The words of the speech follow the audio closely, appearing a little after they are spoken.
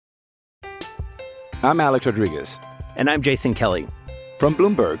I'm Alex Rodriguez. And I'm Jason Kelly. From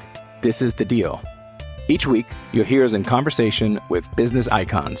Bloomberg, this is The Deal. Each week, you'll hear us in conversation with business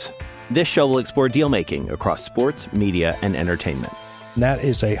icons. This show will explore deal-making across sports, media, and entertainment. That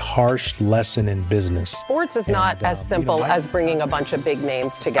is a harsh lesson in business. Sports is not as simple as bringing a bunch of big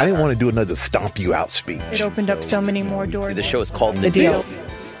names together. I didn't want to do another stomp you out speech. It opened up so many more doors. The show is called The Deal.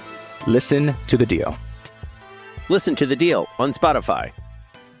 Listen to The Deal. Listen to The Deal on Spotify.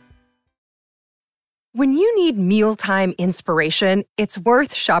 When you need mealtime inspiration, it's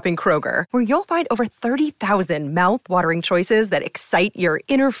worth shopping Kroger, where you'll find over 30,000 mouth-watering choices that excite your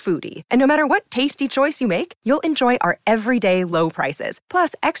inner foodie. And no matter what tasty choice you make, you'll enjoy our everyday low prices,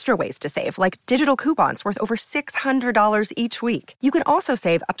 plus extra ways to save, like digital coupons worth over $600 each week. You can also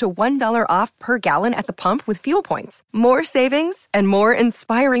save up to $1 off per gallon at the pump with fuel points. More savings and more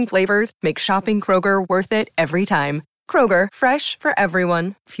inspiring flavors make shopping Kroger worth it every time. Kroger, fresh for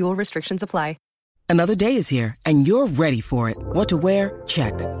everyone. Fuel restrictions apply. Another day is here, and you're ready for it. What to wear?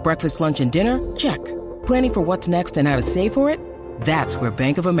 Check. Breakfast, lunch, and dinner? Check. Planning for what's next and how to save for it? That's where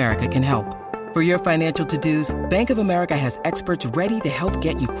Bank of America can help. For your financial to-dos, Bank of America has experts ready to help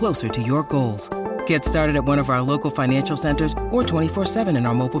get you closer to your goals. Get started at one of our local financial centers or 24/7 in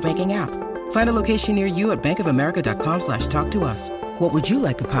our mobile banking app. Find a location near you at bankofamerica.com/talktous. What would you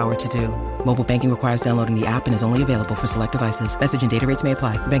like the power to do? Mobile banking requires downloading the app and is only available for select devices. Message and data rates may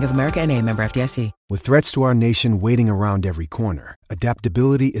apply. Bank of America N.A., member FDIC. With threats to our nation waiting around every corner,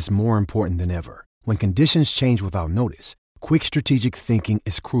 adaptability is more important than ever. When conditions change without notice, quick strategic thinking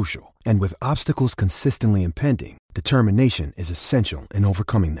is crucial. And with obstacles consistently impending, determination is essential in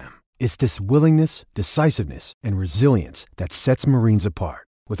overcoming them. It's this willingness, decisiveness, and resilience that sets Marines apart.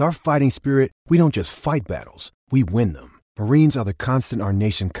 With our fighting spirit, we don't just fight battles, we win them. Marines are the constant our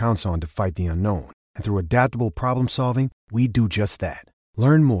nation counts on to fight the unknown. And through adaptable problem solving, we do just that.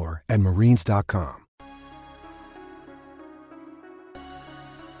 Learn more at marines.com.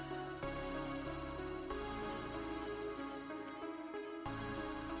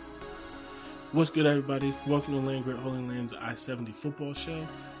 What's good, everybody? Welcome to Land Grant Holy Land's I-70 football show.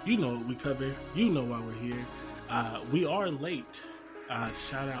 You know what we cover. You know why we're here. We are late.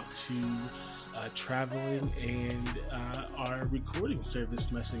 Shout out to traveling and our recording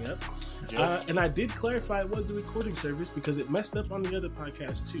service messing up. And I did clarify it was the recording service because it messed up on the other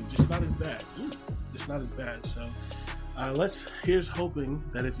podcast too. Just not as bad. Just not as bad. So here's hoping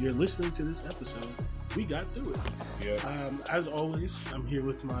that if you're listening to this episode, we got through it. Yeah. As always, I'm here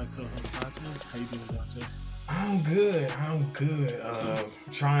with my co-host Dante. How you doing, Dante? I'm good.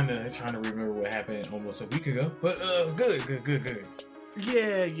 Trying to remember what happened almost a week ago, but good.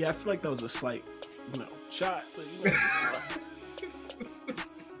 Yeah. I feel like that was a slight, shot. But,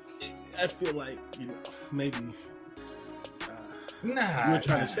 I feel like maybe you were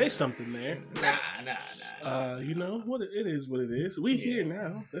trying to say something there. Nah. What it is, what it is. We here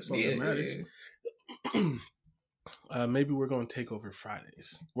now. That's all that matters. Maybe we're going to take over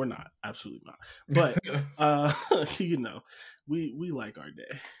Fridays. We're not, absolutely not. But we like our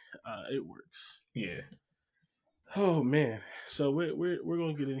day. It works. Yeah. Oh man. So we're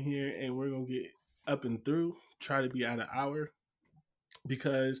going to get in here and we're going to get up and through. Try to be at an hour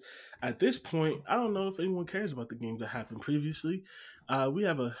because at this point, I don't know if anyone cares about the games that happened previously. We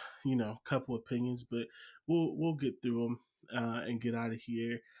have a couple opinions, but we'll get through them and get out of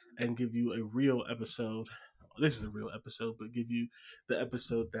here and give you a real episode. This is a real episode, but give you the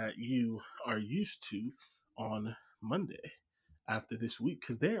episode that you are used to on Monday after this week,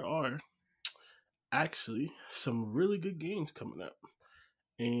 because there are actually some really good games coming up,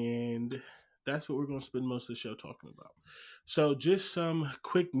 and that's what we're going to spend most of the show talking about. So just some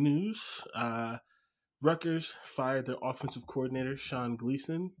quick news. Rutgers fired their offensive coordinator, Sean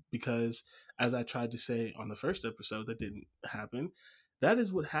Gleason, because, as I tried to say on the first episode, that didn't happen. That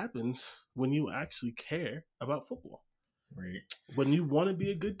is what happens when you actually care about football. Right. When you want to be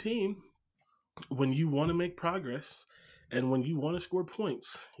a good team, when you want to make progress, and when you want to score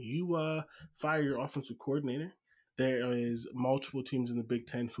points, you fire your offensive coordinator. There is multiple teams in the Big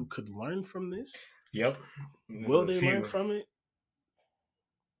Ten who could learn from this. Yep. Will they learn from it?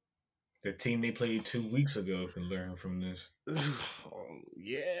 The team they played 2 weeks ago can learn from this.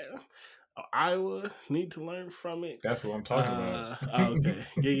 Yeah. Iowa need to learn from it. That's what I'm talking about. Okay.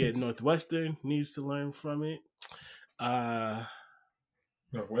 Yeah. Northwestern needs to learn from it.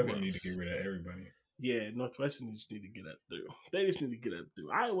 Northwestern need to get rid of everybody. Yeah, Northwestern just need to get up through. They just need to get up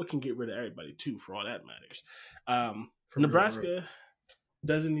through. Iowa can get rid of everybody too, for all that matters. Nebraska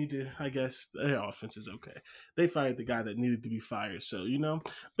doesn't need to. I guess their offense is okay. They fired the guy that needed to be fired. So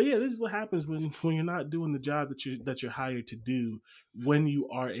but yeah, this is what happens when you're not doing the job that you're hired to do when you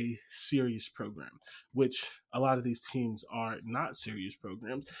are a serious program, which a lot of these teams are not serious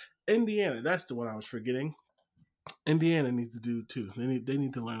programs. Indiana, that's the one I was forgetting. Indiana needs to do too. They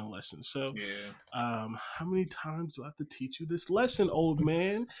need to learn a lesson. So, how many times do I have to teach you this lesson, old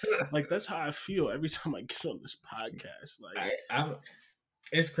man? Like, that's how I feel every time I get on this podcast. Like,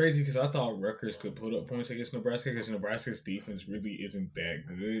 it's crazy because I thought Rutgers could put up points against Nebraska because Nebraska's defense really isn't that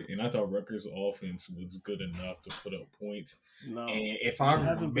good, and I thought Rutgers' offense was good enough to put up points. No, and if I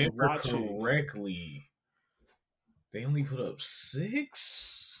remember correctly, they only put up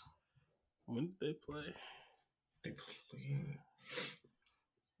 6. When did they play?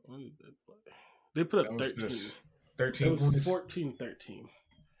 When did they play? They put up 13. 13 It was 14-13.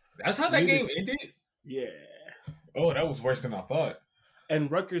 That's how that game ended? Yeah. Oh, that was worse than I thought. And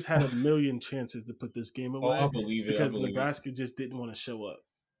Rutgers had a million chances to put this game away. Oh, I believe it. Because Nebraska just didn't want to show up.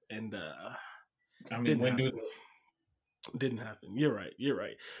 And didn't happen. You're right.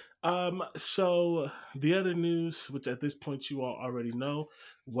 So the other news, which at this point you all already know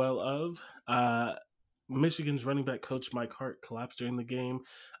well of, Michigan's running back coach Mike Hart collapsed during the game.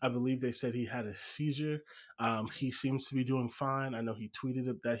 I believe they said he had a seizure. He seems to be doing fine. I know he tweeted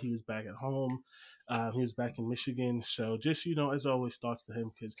that he was back at home. He was back in Michigan. So just, as always, thoughts to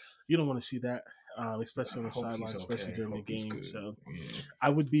him because you don't want to see that, especially on the sideline, especially during the game. So I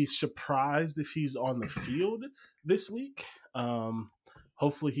would be surprised if he's on the field this week.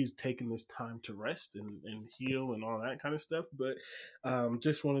 Hopefully he's taking this time to rest and heal and all that kind of stuff. But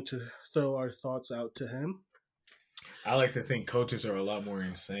just wanted to throw our thoughts out to him. I like to think coaches are a lot more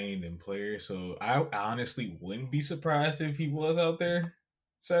insane than players. So I honestly wouldn't be surprised if he was out there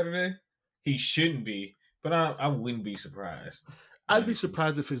Saturday. He shouldn't be, but I wouldn't be surprised. I'd be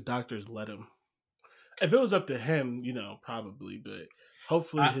surprised if his doctors let him. If it was up to him, probably. But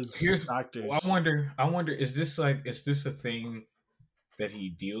hopefully his doctors. I wonder, is this a thing that he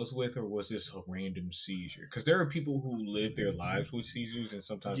deals with, or was this a random seizure? Because there are people who live their lives with seizures, and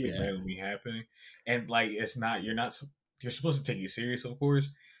sometimes they randomly happen. And you're supposed to take it serious, of course,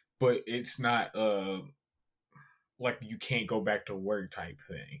 but it's not like you can't go back to work type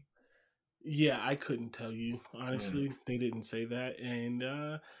thing. Yeah, I couldn't tell you honestly. They didn't say that, and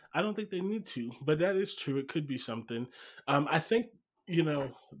I don't think they need to. But that is true. It could be something. I think.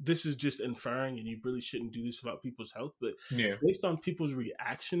 This is just inferring, and you really shouldn't do this about people's health, but based on people's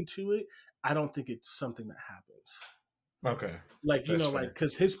reaction to it, I don't think it's something that happens. Okay.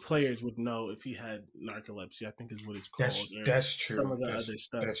 Because his players would know if he had narcolepsy, I think is what it's called. That's true. Some of the other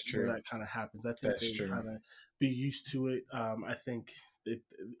stuff that's true. Where that kind of happens. I think they kind of be used to it. I think,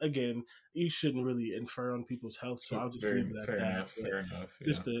 again, you shouldn't really infer on people's health, so I'll just leave it at that. Fair enough.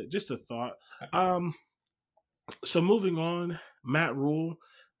 Yeah. Just a thought. So moving on, Matt Rule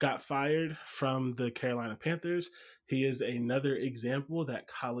got fired from the Carolina Panthers. He is another example that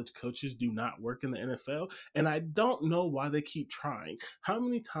college coaches do not work in the NFL, and I don't know why they keep trying. How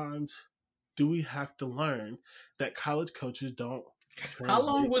many times do we have to learn that college coaches don't? How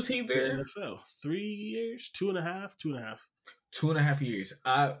long was he there? The NFL 3 years, 2.5. 2.5 years.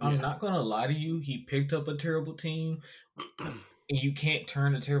 I'm not gonna lie to you. He picked up a terrible team, and you can't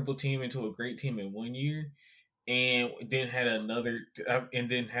turn a terrible team into a great team in 1 year. And then had another,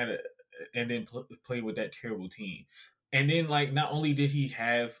 play with that terrible team. And then, not only did he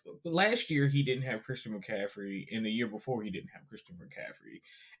have last year, he didn't have Christian McCaffrey, and the year before he didn't have Christian McCaffrey.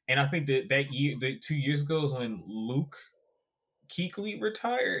 And I think that year, 2 years ago, is when Luke Kuechly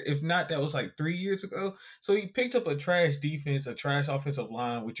retired. If not, that was 3 years ago. So he picked up a trash defense, a trash offensive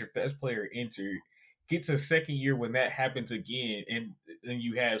line with your best player injured. Gets a second year when that happens again, and then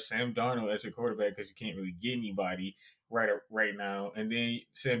you have Sam Darnold as your quarterback because you can't really get anybody right now. And then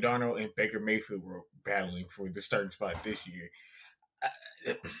Sam Darnold and Baker Mayfield were battling for the starting spot this year.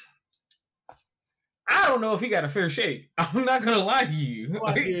 I don't know if he got a fair shake. I'm not gonna lie to you. Well,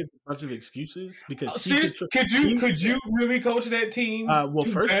 I hear a bunch of excuses because could you really coach that team?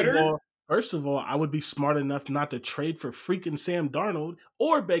 First of all, I would be smart enough not to trade for freaking Sam Darnold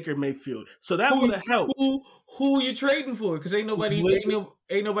or Baker Mayfield. So that would have helped. Who are you trading for? Because ain't nobody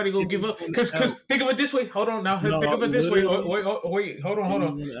gonna give up. Because think of it this way. Hold on now. Think of it this way. Wait. Hold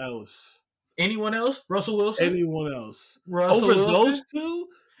on. Anyone else? Russell Wilson. Anyone else? Russell Wilson? Those two?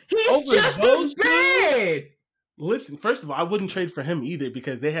 He's just as bad. Listen, first of all, I wouldn't trade for him either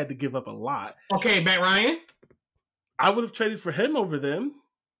because they had to give up a lot. Okay, Matt Ryan. I would have traded for him over them.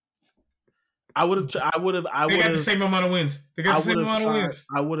 I would have. They got the same amount of wins.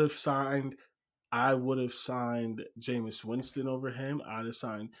 I would have signed I would have signed Jameis Winston over him. I'd have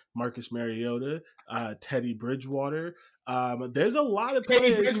signed Marcus Mariota, Teddy Bridgewater. There's a lot of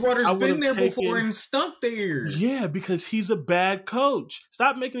Teddy players Bridgewater's been there before and stunk there. Yeah, because he's a bad coach.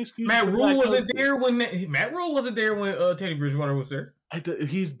 Stop making excuses. Matt Rule wasn't there when Teddy Bridgewater was there.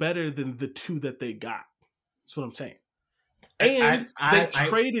 He's better than the two that they got. That's what I'm saying. And they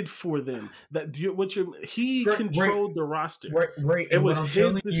traded for them. He controlled the roster. Right. It was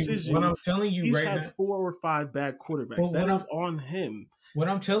his decision. What I'm telling you, he's right had now, 4 or 5 bad quarterbacks. That is on him. What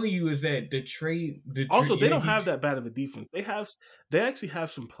I'm telling you is that the trade. Also, they don't have that bad of a defense. They actually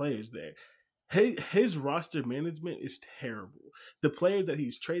have some players there. His roster management is terrible. The players that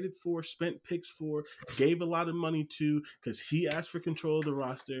he's traded for, spent picks for, gave a lot of money to, because he asked for control of the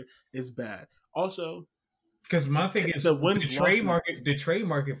roster, is bad. Also, because my thing is the trade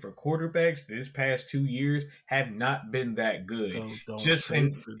market for quarterbacks this past 2 years have not been that good.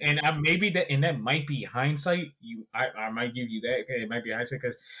 That might be hindsight. I might give you that. Okay, it might be hindsight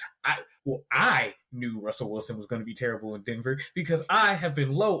because I knew Russell Wilson was going to be terrible in Denver because I have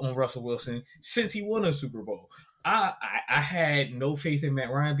been low on Russell Wilson since he won a Super Bowl. I had no faith in Matt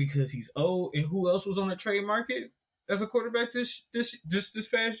Ryan because he's old. And who else was on the trade market as a quarterback this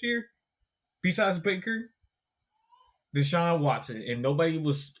past year besides Baker? Deshaun Watson, and nobody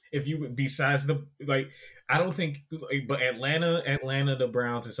was. I don't think. But Atlanta, the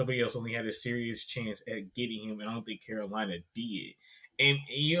Browns, and somebody else only had a serious chance at getting him, and I don't think Carolina did. And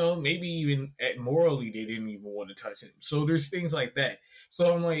maybe even morally they didn't even want to touch him. So there's things like that.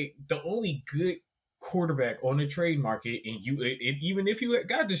 So I'm like, the only good quarterback on the trade market, and even if you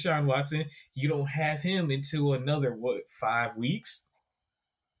got Deshaun Watson, you don't have him until another 5 weeks.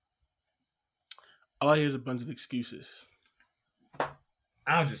 All I hear is a bunch of excuses.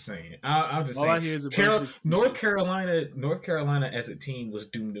 I'm just saying. I hear is North Carolina as a team was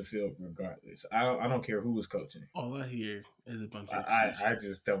doomed to fail regardless. I don't care who was coaching. All I hear is a bunch of excuses. I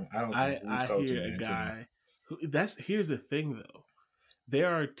just don't. I don't think who's coaching. I hear a guy here's the thing though.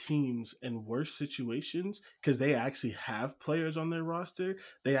 There are teams in worse situations because they actually have players on their roster.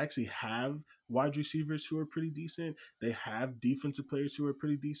 They actually have wide receivers who are pretty decent. They have defensive players who are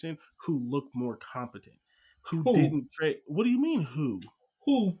pretty decent who look more competent. Who didn't trade? What do you mean who?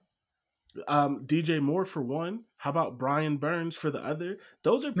 Who? DJ Moore for one. How about Brian Burns for the other?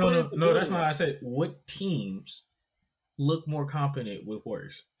 Those are no. That's not what I said. What teams look more competent with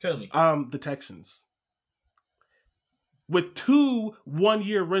worse? Tell me. The Texans. With 2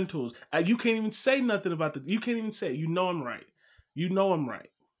 1-year rentals, you can't even say nothing about you can't even say it. You know I'm right.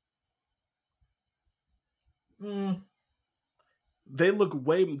 They look,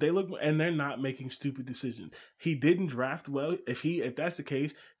 and they're not making stupid decisions. He didn't draft well. If that's the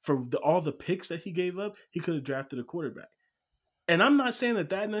case, for all the picks that he gave up, he could have drafted a quarterback. And I'm not saying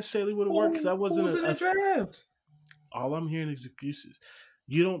that necessarily would have worked because I wasn't in a draft. All I'm hearing is excuses.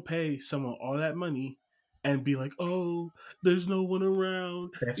 You don't pay someone all that money and be like, "Oh, there's no one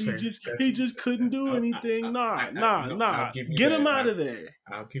around. He just couldn't do anything." Nah. Get him out of there.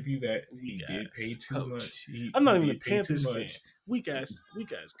 I'll give you that. He did pay too much. I'm not even a Panthers fan. Weak ass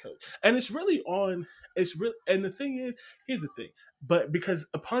coach. And and the thing is, here's the thing. But because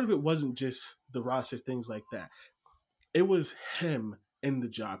a part of it wasn't just the roster, things like that. It was him in the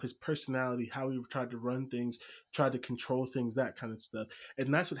job, his personality, how he tried to run things, tried to control things, that kind of stuff.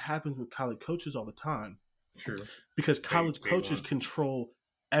 And that's what happens with college coaches all the time. True. Because college coaches control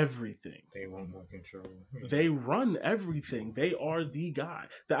everything. They want more control. They run everything. They are the guy.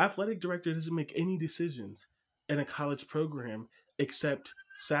 The athletic director doesn't make any decisions in a college program except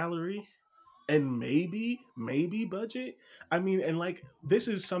salary and maybe budget. I mean, and this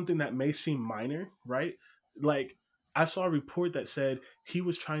is something that may seem minor, right? I saw a report that said he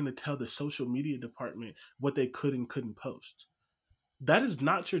was trying to tell the social media department what they could and couldn't post. That is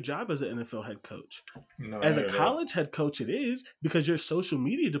not your job as an NFL head coach. No, as a college head coach, it is, because your social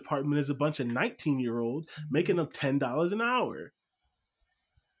media department is a bunch of 19-year-olds making up $10 an hour.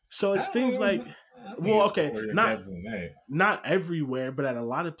 So it's things like, not everywhere, but at a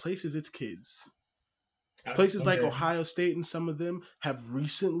lot of places, it's kids. Places like Ohio State and some of them have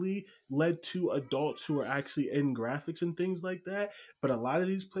recently led to adults who are actually in graphics and things like that. But a lot of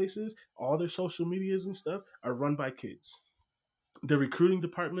these places, all their social medias and stuff are run by kids. The recruiting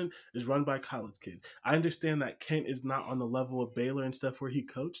department is run by college kids. I understand that Kent is not on the level of Baylor and stuff where he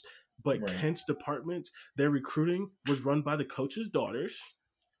coached, but Kent's department, their recruiting was run by the coach's daughters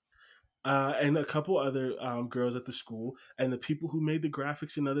and a couple other girls at the school. And the people who made the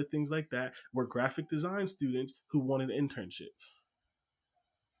graphics and other things like that were graphic design students who wanted internships.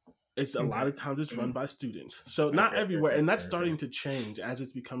 It's a lot of times it's run by students. So not everywhere. And that's starting to change as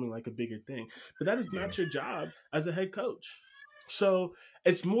it's becoming like a bigger thing. But that is not your job as a head coach. So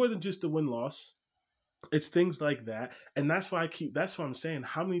it's more than just the win-loss. It's things like that. And that's why I'm saying,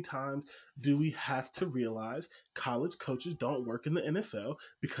 how many times do we have to realize college coaches don't work in the NFL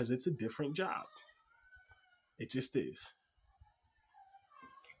because it's a different job? It just is.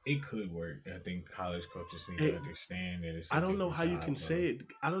 It could work. I think college coaches need to understand that it's I don't know how you can say it.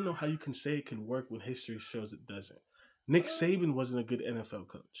 I don't know how you can say it can work when history shows it doesn't. Nick Saban wasn't a good NFL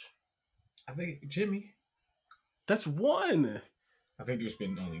coach. I think Jimmy. That's one. I think there's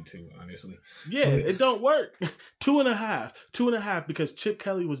been only two, honestly. Yeah, it don't work. 2.5 because Chip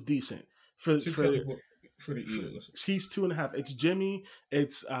Kelly was decent for the Eagles. He's 2.5. It's Jimmy.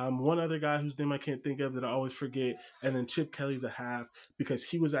 It's one other guy whose name I can't think of that I always forget. And then Chip Kelly's 0.5 because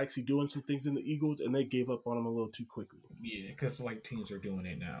he was actually doing some things in the Eagles and they gave up on him a little too quickly. Yeah, because like teams are doing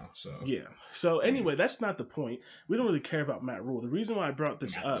it now. So yeah. So anyway, that's not the point. We don't really care about Matt Rule. The reason why I brought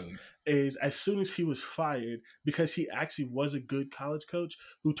this up is as soon as he was fired, because he actually was a good college coach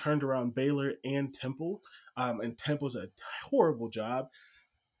who turned around Baylor and Temple. And Temple's a horrible job.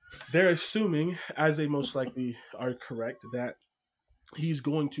 They're assuming, as they most likely are correct, that he's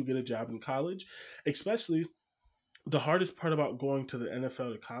going to get a job in college. Especially, the hardest part about going to the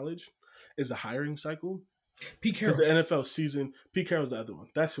NFL to college is the hiring cycle. Pete Carroll. Because the NFL season, Pete Carroll's the other one.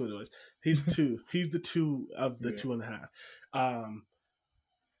 That's who it was. He's two. He's the two of the 2.5.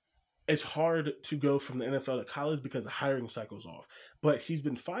 It's hard to go from the NFL to college because the hiring cycle's off. But he's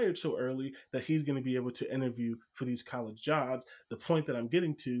been fired so early that he's going to be able to interview for these college jobs. The point that I'm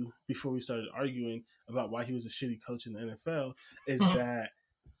getting to before we started arguing about why he was a shitty coach in the NFL is that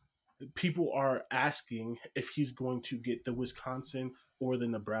people are asking if he's going to get the Wisconsin or the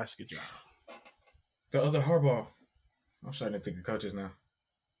Nebraska job. The other Harbaugh. I'm starting to think of coaches now.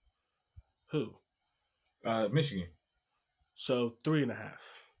 Who? Michigan. So 3.5.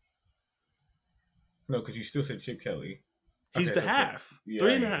 No, because you still said Chip Kelly. He's the half. Yeah,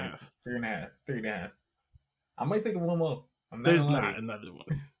 3.5. 3.5. I might think of one more. There's not another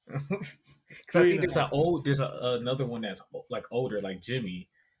one. Because I think there's another one that's like older, like Jimmy,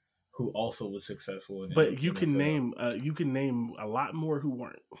 who also was successful. But you can name a lot more who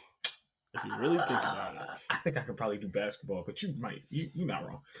weren't. If you really think about it, I think I could probably do basketball, but you might. You're not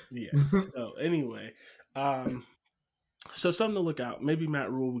wrong. Yeah. So anyway, so something to look out. Maybe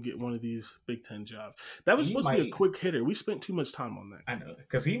Matt Rule will get one of these Big Ten jobs. That was supposed to be a quick hitter. We spent too much time on that. I know,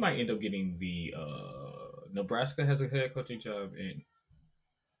 because he might end up getting the Nebraska has a head coaching job,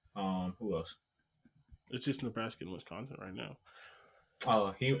 and who else? It's just Nebraska and Wisconsin right now.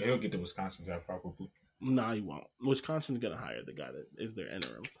 Oh, he'll get the Wisconsin job probably. No, he won't. Wisconsin's gonna hire the guy that is their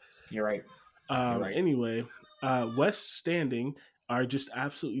interim. You're right. Anyway, West standing are just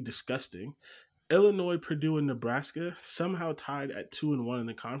absolutely disgusting. Illinois, Purdue, and Nebraska somehow tied at 2-1 in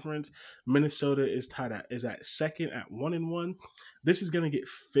the conference. Minnesota is at second at 1-1. This is going to get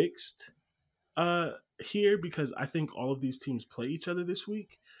fixed here because I think all of these teams play each other this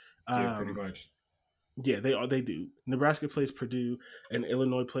week. Yeah, pretty much. Yeah, they do. Nebraska plays Purdue and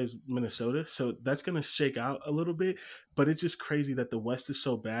Illinois plays Minnesota. So that's going to shake out a little bit. But it's just crazy that the West is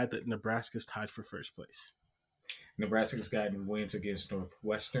so bad that Nebraska's tied for first place. Nebraska's gotten wins against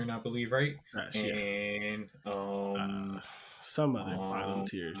Northwestern, I believe, right? And some other bottom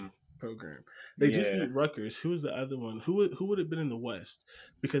tier program. They just beat Rutgers. Who was the other one? Who would have been in the West?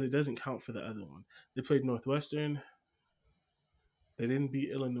 Because it doesn't count for the other one. They played Northwestern. They didn't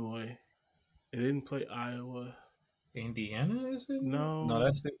beat Illinois. They didn't play Iowa. Indiana, is it? No,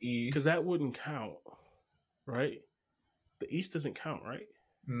 that's the East. Because that wouldn't count, right? The East doesn't count, right?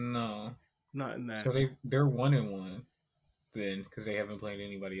 No. Not in that. So they're 1-1 then, because they haven't played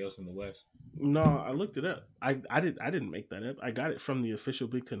anybody else in the West. No, I looked it up. I didn't make that up. I got it from the official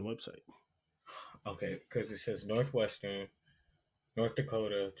Big Ten website. Okay, because it says Northwestern, North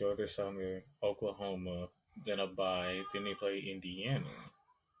Dakota, Georgia Southern, Oklahoma, then a bye. Then they play Indiana,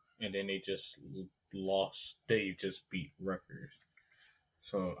 and then they just lost. They just beat Rutgers.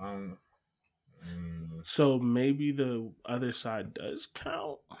 So So maybe the other side does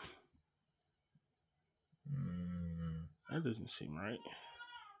count. That doesn't seem right.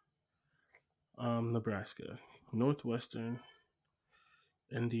 Nebraska, Northwestern,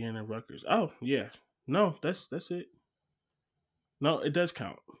 Indiana, Rutgers. Oh yeah, no, that's it. No, it does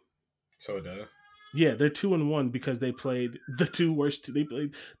count. So it does. Yeah, they're 2-1 because they played the two worst. They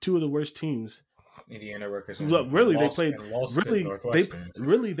played two of the worst teams. Indiana, Rutgers. Look, they played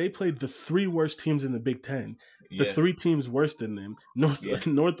the three worst teams in the Big Ten. The 3 teams worse than them,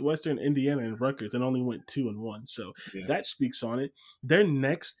 Northwestern, Indiana, and Rutgers, and only went 2-1. So that speaks on it. Their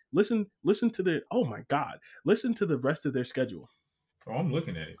next, listen to their, oh my God, listen to the rest of their schedule. Oh, I'm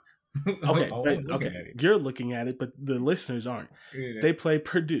looking at it. Okay. You're looking at it, but the listeners aren't. Yeah. They play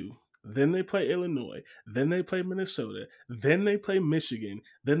Purdue. Then they play Illinois. Then they play Minnesota. Then they play Michigan.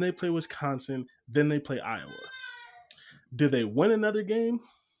 Then they play Wisconsin. Then they play Iowa. Do they win another game?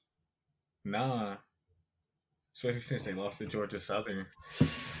 Nah. Especially since they lost to Georgia Southern.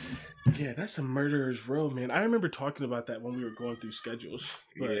 Yeah, that's a murderer's row, man. I remember talking about that when we were going through schedules.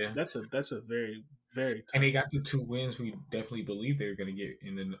 But that's a very, very tough. And they got the 2 wins we definitely believed they were going to get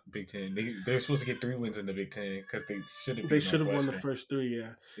in the Big Ten. They're supposed to get 3 wins in the Big Ten because they should have won the first 3,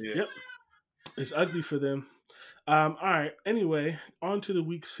 Yep. It's ugly for them. All right. Anyway, on to the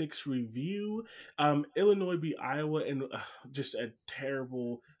Week 6 review. Illinois beat Iowa in just a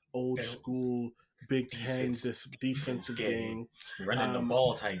terrible old school Big Ten defensive game. Running the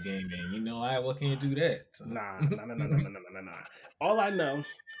ball type game, man. You know Iowa can't do that. So. Nah. All I know,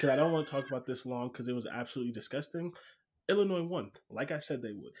 because I don't want to talk about this long because it was absolutely disgusting, Illinois won. Like I said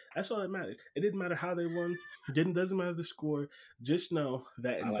they would. That's all that mattered. It didn't matter how they won. It doesn't matter the score. Just know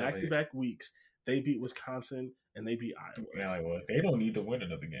that in back-to-back weeks, they beat Wisconsin and they beat Iowa. Yeah, they don't need to win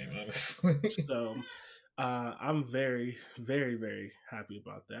another game, honestly. So I'm very, very, very happy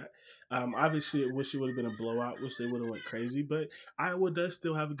about that. Obviously, I wish it would have been a blowout. Wish they would have went crazy, but Iowa does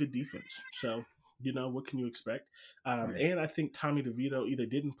still have a good defense. So, what can you expect? Right. And I think Tommy DeVito either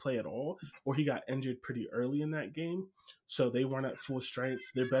didn't play at all or he got injured pretty early in that game. So they weren't at full strength.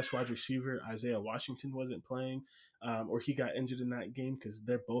 Their best wide receiver, Isaiah Washington, wasn't playing. Or he got injured in that game because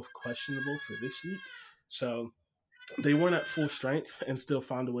they're both questionable for this week. So they weren't at full strength and still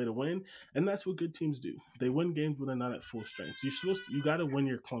found a way to win. And that's what good teams do. They win games when they're not at full strength. You got to win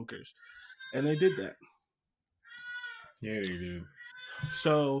your clunkers. And they did that. Yeah, they did.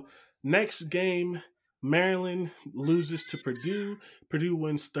 So next game, Maryland loses to Purdue. Purdue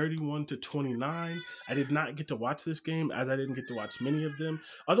wins 31-29. I did not get to watch this game as I didn't get to watch many of them.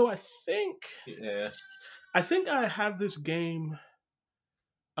 Although I think I have this game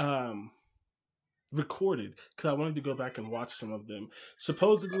recorded because I wanted to go back and watch some of them.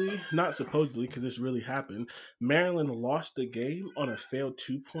 Not supposedly, because this really happened, Maryland lost the game on a failed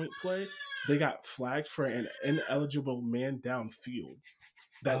 2-point play. They got flagged for an ineligible man downfield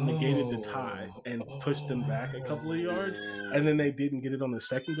that negated the tie and pushed them back a couple of yards, and then they didn't get it on the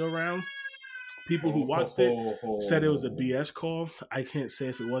second go round. People who watched it said it was a BS call. I can't say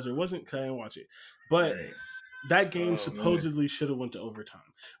if it was or wasn't because I didn't watch it, but that game supposedly should have went to overtime,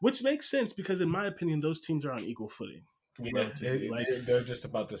 which makes sense because in my opinion those teams are on equal footing. Yeah, they're just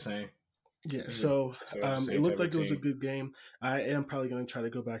about the same. Yeah, so it looked like it was a good game. I am probably going to try to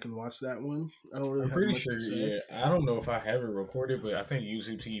go back and watch that one. I'm pretty sure. Yeah, I don't know if I have it recorded, but I think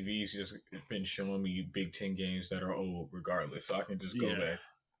YouTube TV's just been showing me Big Ten games that are old, regardless, so I can just go back.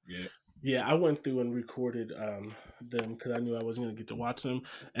 Yeah, I went through and recorded them because I knew I wasn't going to get to watch them,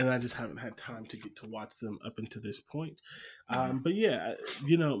 and I just haven't had time to get to watch them up until this point. But yeah,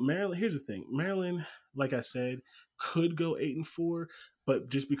 Maryland. Here's the thing: Maryland, like I said, could go 8-4. But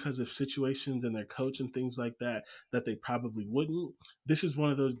just because of situations and their coach and things like that they probably wouldn't. This is one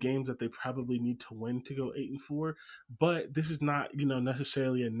of those games that they probably need to win to go 8-4. But this is not,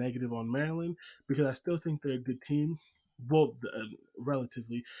 necessarily a negative on Maryland because I still think they're a good team. Well,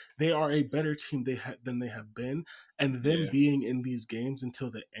 relatively, they are a better team than they have been, and them being in these games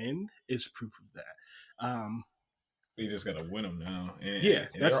until the end is proof of that. They just gotta win them now. And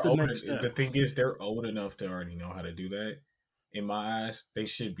that's the next step. The thing is, they're old enough to already know how to do that. In my eyes, they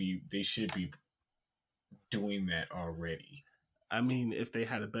should be doing that already. I mean, if they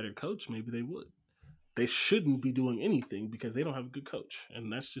had a better coach, maybe they would. They shouldn't be doing anything because they don't have a good coach, and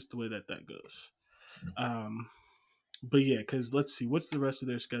that's just the way that goes. But yeah, because let's see, what's the rest of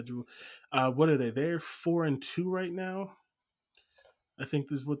their schedule? What are they? They're 4-2 right now. I think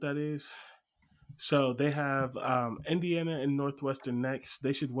this is what that is. So they have Indiana and Northwestern next.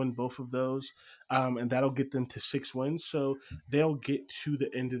 They should win both of those, and that'll get them to 6 wins. So they'll get to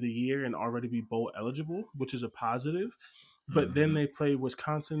the end of the year and already be bowl eligible, which is a positive. But then they play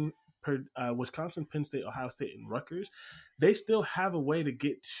Wisconsin, Penn State, Ohio State, and Rutgers. They still have a way to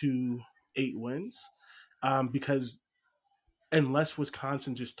get to 8 wins because unless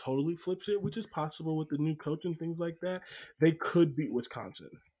Wisconsin just totally flips it, which is possible with the new coach and things like that, they could beat Wisconsin.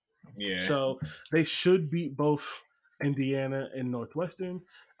 Yeah. So they should beat both Indiana and Northwestern,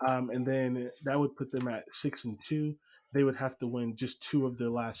 and then that would put them at 6-2. they would have to win just 2 of their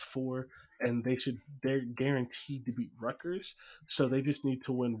last 4, and they're guaranteed to beat Rutgers. So they just need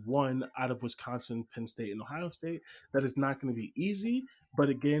to win 1 out of Wisconsin, Penn State, and Ohio State. That is not going to be easy, but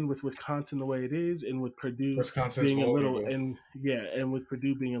again, with Wisconsin the way it is, and with Purdue being a little and with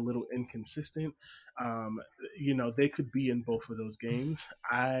Purdue being a little inconsistent, they could be in both of those games.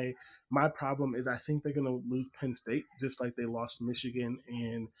 My problem is I think they're going to lose Penn State just like they lost Michigan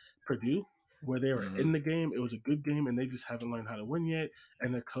and Purdue, where they were in the game. It was a good game, and they just haven't learned how to win yet,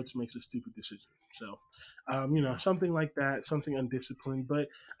 and their coach makes a stupid decision. So, something like that, something undisciplined. But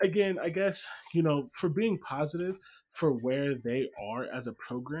again, I guess, for being positive for where they are as a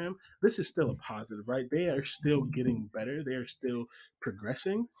program, this is still a positive, right? They are still getting better. They are still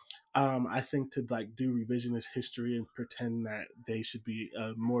progressing. I think to do revisionist history and pretend that they should be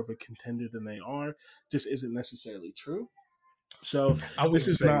more of a contender than they are just isn't necessarily true. So I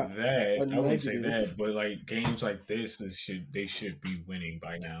wouldn't say that, but games like this, they should be winning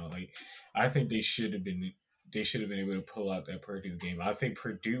by now. I think they should have been able to pull out that Purdue game. I think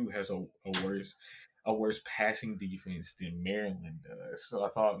Purdue has a worse passing defense than Maryland does. So I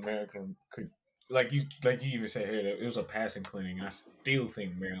thought Maryland could, like you even said here, that it was a passing clinic, and I still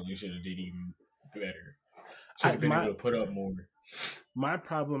think Maryland should have did even better. Should have been able to put up more. My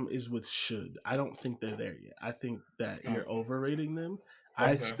problem is with should. I don't think they're there yet. I think that you're overrating them.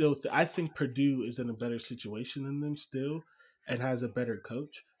 Okay. I think Purdue is in a better situation than them still, and has a better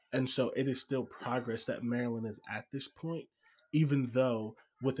coach. And so it is still progress that Maryland is at this point, even though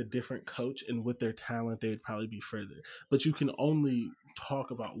with a different coach and with their talent, they would probably be further. But you can only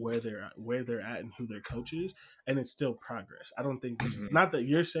talk about where they're at and who their coach is, and it's still progress. I don't think this is, not that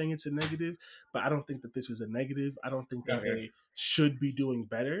you're saying it's a negative, but I don't think that this is a negative. I don't think that they should be doing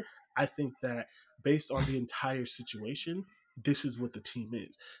better. I think that based on the entire situation, this is what the team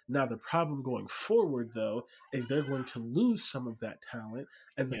is. Now, the problem going forward, though, is they're going to lose some of that talent,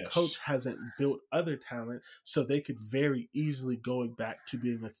 and the coach hasn't built other talent, so they could very easily go back to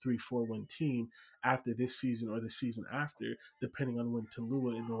being a 3-4 win team after this season or the season after, depending on when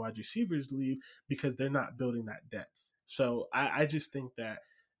Tallulah and the wide receivers leave, because they're not building that depth. So I just think that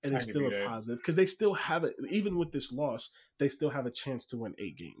it is still a positive, because they still have it. Even with this loss, they still have a chance to win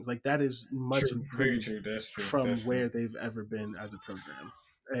 8 games. That is much improved from where they've ever been as a program.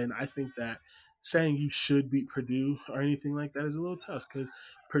 And I think that saying you should beat Purdue or anything like that is a little tough, because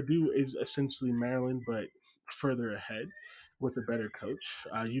Purdue is essentially Maryland, but further ahead with a better coach.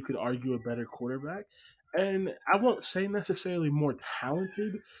 You could argue a better quarterback. And I won't say necessarily more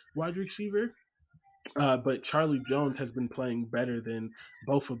talented wide receiver, but Charlie Jones has been playing better than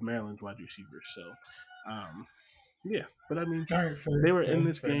both of Maryland's wide receivers. So, but I mean, they were in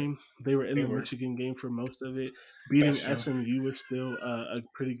this game. They were in the Michigan game for most of it. Beating SMU is still a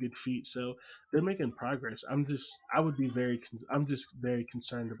pretty good feat. So they're making progress. I'm just very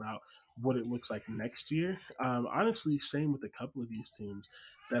concerned about what it looks like next year. Honestly, same with a couple of these teams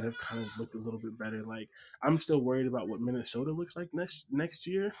that have kind of looked a little bit better. I'm still worried about what Minnesota looks like next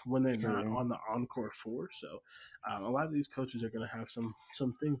year when they're not on the Encore 4. So a lot of these coaches are going to have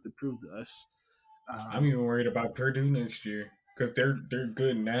some things to prove to us. I'm even worried about Purdue next year, because they're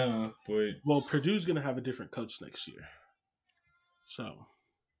good now, but Purdue's going to have a different coach next year. So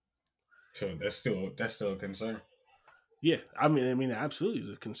that's still a concern. Yeah, I mean, it absolutely is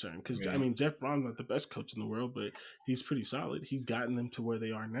a concern, because Jeff Brown's not the best coach in the world, but he's pretty solid. He's gotten them to where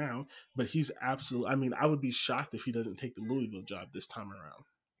they are now, but he's absolutely. I mean, I would be shocked if he doesn't take the Louisville job this time around.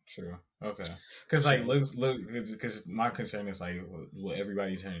 True. Okay. Because look, because my concern is will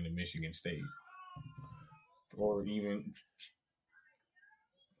everybody turn into Michigan State, or even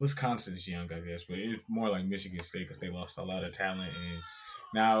Wisconsin's young, I guess, but it's more like Michigan State because they lost a lot of talent, and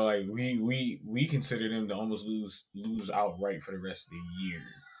now we consider them to almost lose outright for the rest of the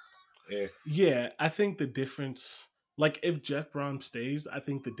year. I think the difference, if Jeff Brom stays, I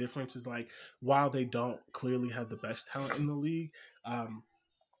think the difference is while they don't clearly have the best talent in the league,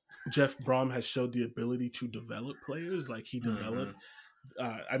 Jeff Brom has showed the ability to develop players. He developed,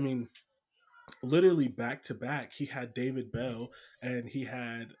 literally back to back, he had David Bell and he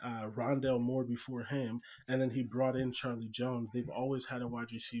had Rondale Moore before him, and then he brought in Charlie Jones. They've always had a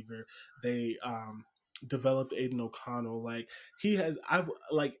wide receiver. They developed Aiden O'Connell.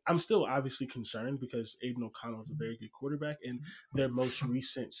 I'm still obviously concerned because Aiden O'Connell is a very good quarterback, and their most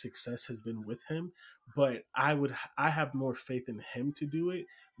recent success has been with him. But I have more faith in him to do it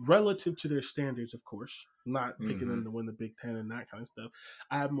relative to their standards, of course. Not picking them to win the Big Ten and that kind of stuff.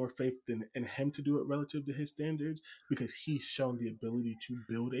 I have more faith in him to do it relative to his standards, because he's shown the ability to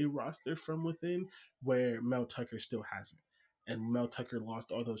build a roster from within where Mel Tucker still hasn't. and Mel Tucker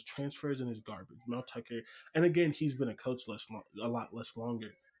lost all those transfers and his garbage. Mel Tucker, and again, he's been a coach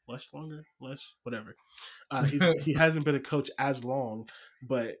whatever. He hasn't been a coach as long,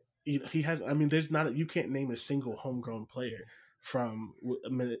 but he has. I mean, you can't name a single homegrown player from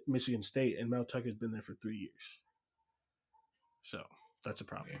Michigan State, and Mel Tucker's been there for 3 years. So that's a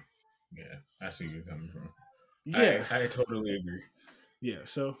problem. Yeah, I see where you're coming from. Yeah, I totally agree. Yeah,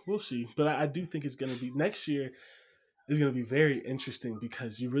 so we'll see. But I do think it's going to be next year is going to be very interesting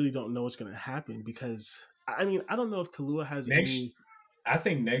because you really don't know what's going to happen. Because I mean, I don't know if Tallulah has any. I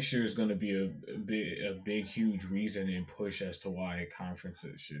think next year is going to be a big, huge reason and push as to why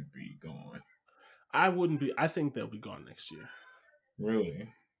conferences should be gone. I think they'll be gone next year. Really?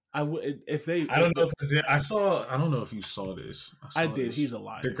 I would if they. I don't know because I don't know if you saw this. I did. He's a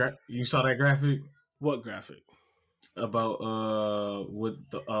liar. You saw that graphic? What graphic? About what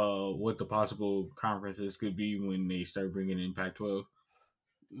the possible conferences could be when they start bringing in Pac-12?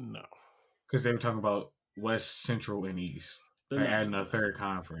 No, because they were talking about West, Central, and East. They're adding a third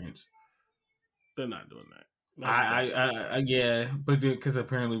conference. They're not doing that. Yeah, but because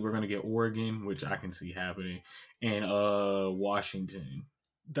apparently we're gonna get Oregon, which I can see happening, and Washington.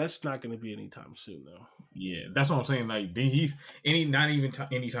 That's not going to be anytime soon, though. Yeah, that's what I'm saying. Like he's not even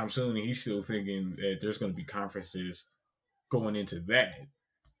anytime soon, and he's still thinking that there's going to be conferences going into that.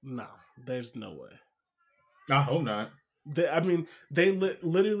 No, there's no way. I hope not. They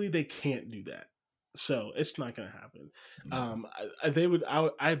literally they can't do that, so it's not going to happen. No.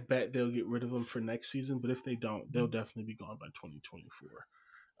 I bet they'll get rid of them for next season, but if they don't, they'll definitely be gone by 2024.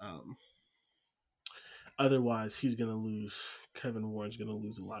 Otherwise, he's going to lose. Kevin Warren's going to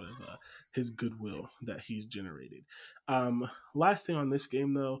lose a lot of his goodwill that he's generated. Last thing on this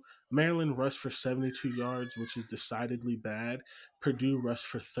game, though, Maryland rushed for 72 yards, which is decidedly bad. Purdue rushed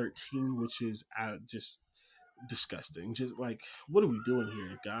for 13, which is just disgusting. Just like, what are we doing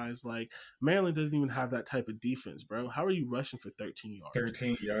here, guys? Like, Maryland doesn't even have that type of defense, bro. How are you rushing for 13 yards?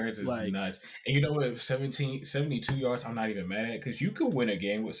 13 yards is nuts. And you know what? 72 yards, I'm not even mad at, because you could win a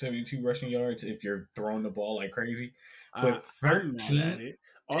game with 72 rushing yards if you're throwing the ball like crazy. But 13,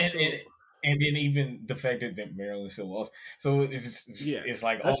 also, and then even the fact that Maryland still lost, so it's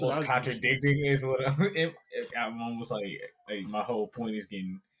like almost contradicting. Is what I'm almost like my whole point is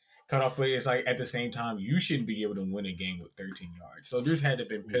getting cut off, but it's like at the same time you shouldn't be able to win a game with 13 yards. So there's had to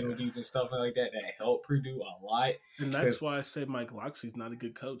been penalties and stuff like that help Purdue a lot. And that's why I say Mike Locksley's not a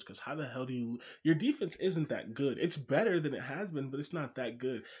good coach, because how the hell do your defense isn't that good? It's better than it has been, but it's not that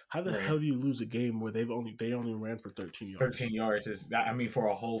good. How the hell do you lose a game where they only ran for 13 yards? 13 yards is for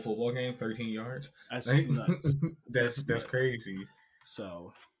a whole football game, 13 yards. That's nuts. that's crazy.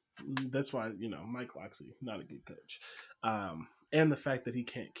 So that's why Mike Locksley not a good coach. And the fact that he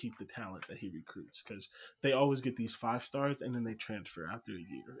can't keep the talent that he recruits, because they always get these 5 stars and then they transfer after a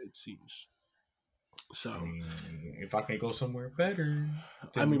year, it seems. So, if I can go somewhere better,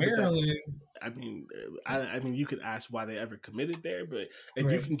 Maryland. You could ask why they ever committed there, but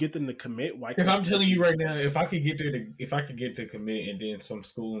if you can get them to commit, why? Because I'm telling you right now, if I could get to commit, and then some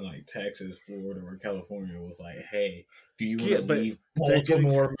school in like Texas, Florida, or California was like, "Hey, do you want to leave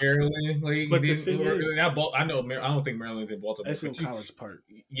Baltimore, Maryland?" Like, but the thing is, I don't think Maryland's in Baltimore. That's in College Park.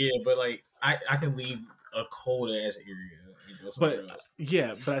 Yeah, but like I can leave a cold ass area.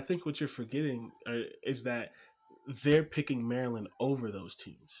 But I think what you're forgetting is that they're picking Maryland over those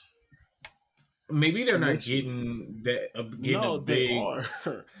teams. Maybe they're not getting that. No, they are.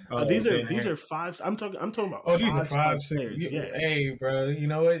 These are 5. I'm talking about. Oh, these are 5 players. Yeah. Hey, bro. You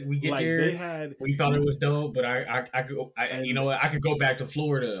know what? We get there. We thought it was dope, but you know what? I could go back to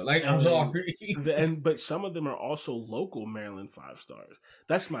Florida. Like, I'm sorry. But some of them are also local Maryland 5 stars.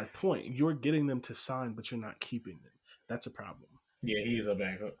 That's my point. You're getting them to sign, but you're not keeping them. That's a problem. Yeah, he is a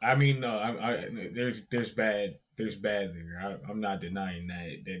bad coach. I mean, no, there's bad there. I'm not denying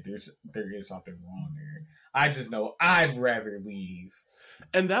that there is something wrong there. I just know I'd rather leave,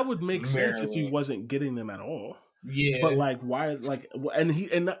 and that would make sense if he wasn't getting them at all. Yeah, but like, why? Like, and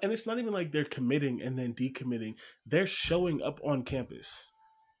it's not even like they're committing and then decommitting. They're showing up on campus.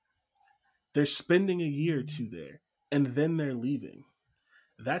 They're spending a year or 2 there, and then they're leaving.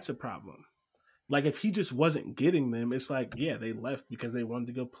 That's a problem. Like, if he just wasn't getting them, it's like, yeah, they left because they wanted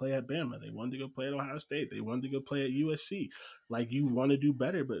to go play at Bama. They wanted to go play at Ohio State. They wanted to go play at USC. Like, you want to do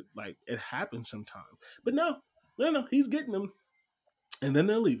better, but, like, it happens sometimes. But no, he's getting them. And then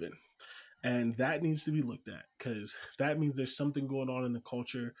they're leaving. And that needs to be looked at, because that means there's something going on in the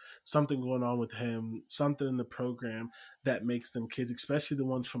culture, something going on with him, something in the program that makes them kids, especially the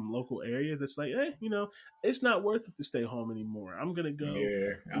ones from local areas. It's like, hey, it's not worth it to stay home anymore. I'm going to go,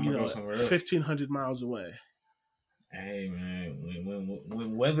 go somewhere else. 1,500 miles away. Hey man,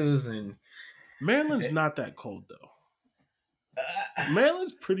 when weather's and Maryland's not that cold though.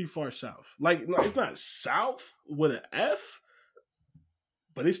 Maryland's pretty far south. Like it's not south with an F,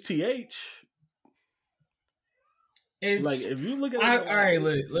 but it's TH. It's, like if you look at it, all right,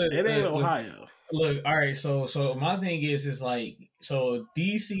 look, it ain't Ohio. Look, all right. So my thing is like so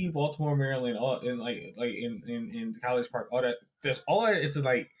DC, Baltimore, Maryland, all in like in College Park, all that. There's all that. It's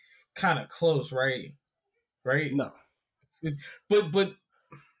like kind of close, right? Right? No, but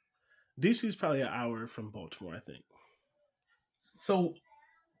DC's probably an hour from Baltimore, I think. So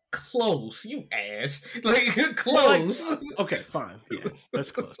close, you ass. Like close. Like, okay, fine. Yeah, that's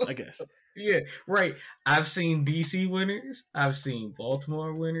close, I guess. Yeah, right. I've seen DC winners. I've seen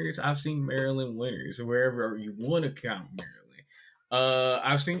Baltimore winners. I've seen Maryland winners, wherever you want to count Maryland.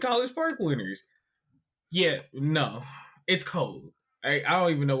 I've seen College Park winners. Yeah, no, it's cold. I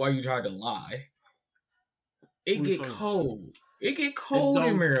don't even know why you tried to lie. It get cold. It get cold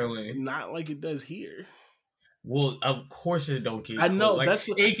in Maryland. Not like it does here. Well, of course it don't get. I know cold. Like, that's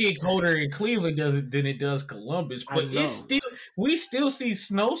what it get colder in Cleveland than it does Columbus, but we still see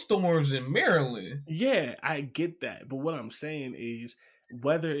snowstorms in Maryland. Yeah, I get that, but what I'm saying is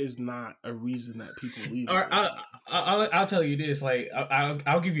weather is not a reason that people leave. I'll tell you this. Like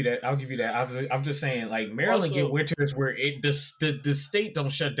I'll give you that. I'll give you that. I'm just saying, like Maryland get winters where the state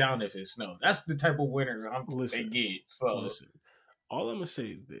don't shut down if it snows. That's the type of winter they get. So listen, all I'm gonna say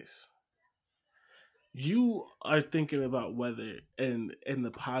is this. You are thinking about weather and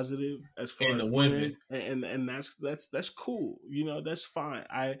the positive as far as the women, and that's cool. You know, that's fine.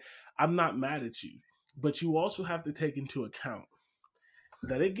 I'm not mad at you, but you also have to take into account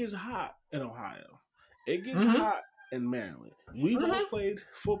that it gets hot in Ohio. It gets hot in Maryland. We've all played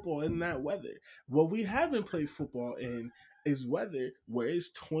football in that weather. What we haven't played football in is weather where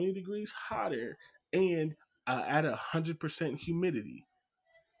it's 20 degrees hotter and at 100% humidity.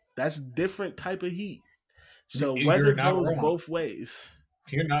 That's different type of heat. So weather goes both ways.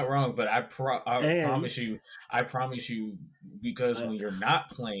 You're not wrong, but I promise you, because when you're not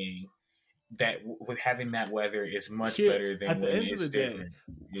playing, that with having that weather is much better than at the when end it's of the day. different.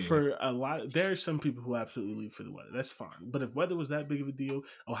 Yeah. For a lot, there are some people who absolutely leave for the weather. That's fine. But if weather was that big of a deal,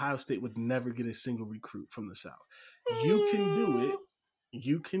 Ohio State would never get a single recruit from the South. You can do it.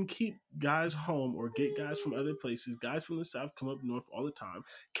 You can keep guys home or get guys from other places. Guys from the South come up north all the time.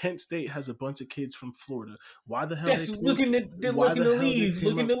 Kent State has a bunch of kids from Florida. Why the hell? They're looking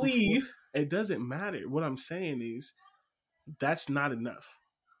to leave. It doesn't matter. What I'm saying is that's not enough.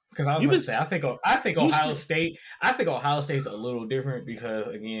 Because I was going to say, I think Ohio State. I think Ohio State's a little different because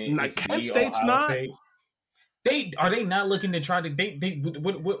again, like Kent State's not. They not looking to try to.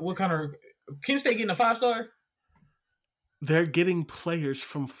 What kind of Kent State getting a 5-star? They're getting players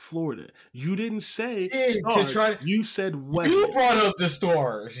from Florida. You didn't say stars. You said weather. You brought up the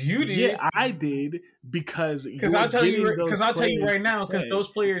stars. You did. Yeah, I did because I'll tell you right now because those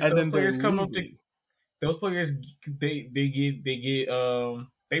players come up to those players. They get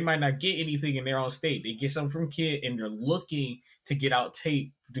they might not get anything in their own state. They get something from Kent and they're looking to get out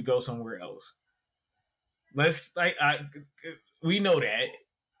tape to go somewhere else. We know that.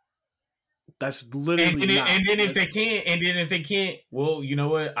 That's literally and then if they can't, well, you know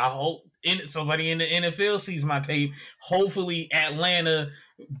what? I hope somebody in the NFL sees my tape. Hopefully, Atlanta,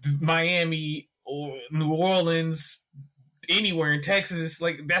 Miami, or New Orleans, anywhere in Texas,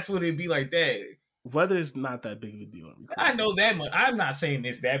 like that's what it'd be like that. Weather is not that big of a deal. I know that much. I'm not saying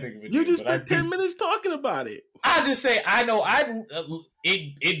it's that big of a deal. You just spent 10 minutes talking about it. I just say I know.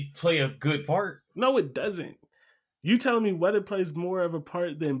 It play a good part. No, it doesn't. You telling me weather plays more of a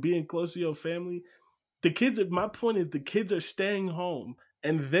part than being close to your family? My point is the kids are staying home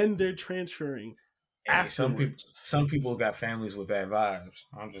and then they're transferring. Hey, some people got families with bad vibes.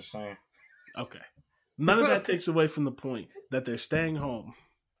 I'm just saying. Okay. None of that takes away from the point that they're staying home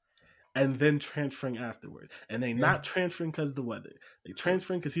and then transferring afterward. And they're not transferring because of the weather. They're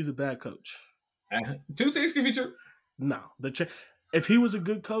transferring because he's a bad coach. Two things can be true. No. If he was a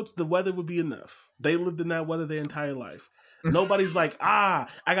good coach, the weather would be enough. They lived in that weather their entire life. Nobody's like, I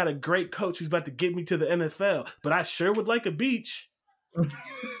got a great coach who's about to get me to the NFL, but I sure would like a beach.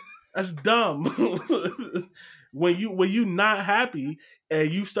 That's dumb. When you not happy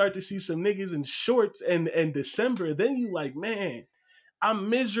and you start to see some niggas in shorts in December, then you like, man, I'm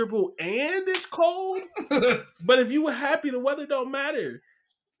miserable and it's cold. But if you were happy, the weather don't matter.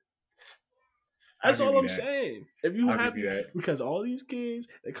 That's all I'm saying. If you happy, because all these kids,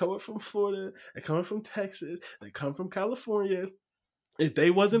 they come up from Florida, they come up from Texas, they come from California. If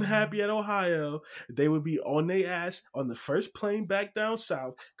they wasn't happy at Ohio, they would be on their ass on the first plane back down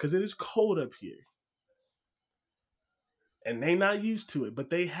south because it is cold up here. And they not used to it, but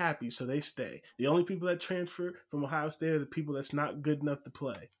they happy, so they stay. The only people that transfer from Ohio State are the people that's not good enough to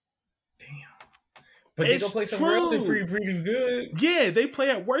play. Damn. But they go play somewhere else and pretty good. Yeah, they play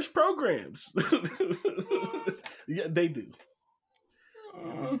at worse programs. Yeah, they do.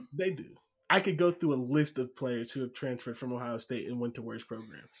 They do. I could go through a list of players who have transferred from Ohio State and went to worse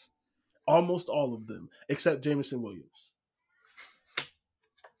programs. Almost all of them, except Jamison Williams.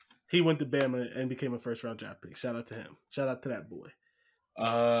 He went to Bama and became a first-round draft pick. Shout out to him. Shout out to that boy.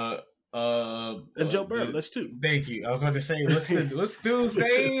 And Joe Burrow. That's two. Thank you. I was about to say, what's dude's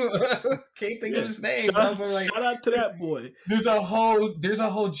name? Can't think of his name. Shout out to that boy. There's a whole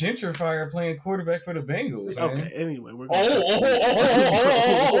gentrifier playing quarterback for the Bengals. Man. Okay. Anyway, we're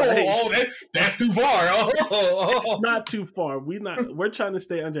that's too far. It's not too far. We're trying to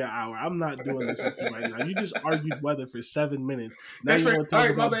stay under an hour. I'm not doing this with you right now. You just argued weather for 7 minutes. Now you want to talk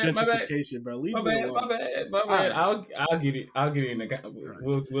about gentrification, bro. Leave me alone. My bad. I'll get it. In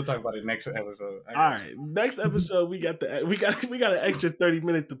the. We'll talk about it next episode. All right, next episode we got an extra 30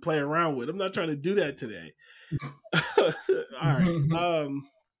 minutes to play around with. I'm not trying to do that today. All right.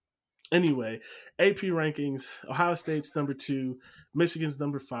 Anyway, AP rankings: Ohio State's number 2, Michigan's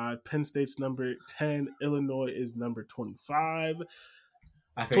number 5, Penn State's number 10, Illinois is number 25.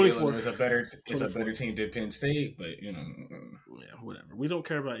 I think Illinois is a better team than Penn State, but yeah, whatever. We don't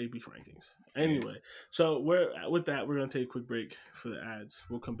care about AP rankings anyway. So we're gonna take a quick break for the ads.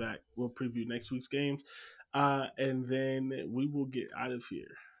 We'll come back. We'll preview next week's games, and then we will get out of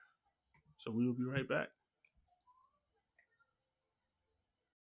here. So we will be right back.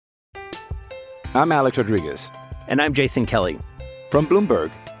 I'm Alex Rodriguez, and I'm Jason Kelly from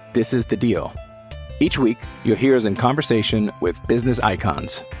Bloomberg. This is The Deal. Each week, you'll hear us in conversation with business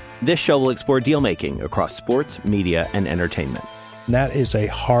icons. This show will explore deal-making across sports, media, and entertainment. That is a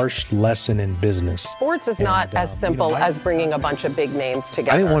harsh lesson in business. Sports is not as simple as bringing a bunch of big names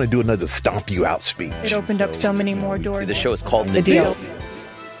together. I didn't want to do another stomp you out speech. It opened up so many more doors. The show is called The Deal.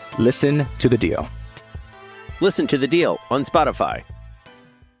 Listen to The Deal. Listen to The Deal on Spotify.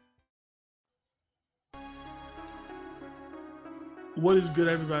 What is good,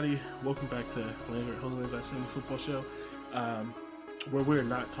 everybody? Welcome back to Landry Holdings Football Show, where we're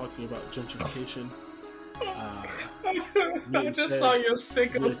not talking about gentrification. I just saw your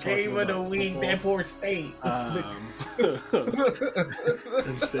sicko game of the week, that poor State.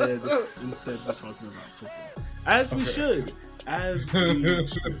 Instead, we're talking about football. As we should.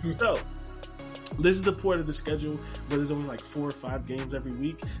 So, this is the point of the schedule where there's only like 4 or 5 games every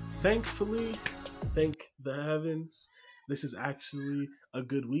week. Thankfully, thank the heavens, this is actually a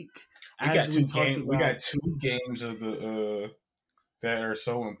good week. We got 2 games of the that are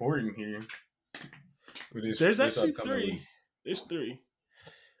so important here. There's actually 3. There's 3.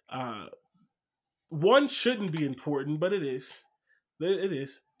 One shouldn't be important, but it is. It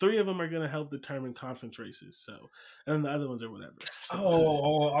is. 3 of them are going to help determine conference races. So, and the other ones are whatever.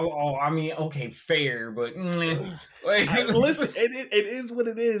 So, I mean, okay, fair, but listen, it is what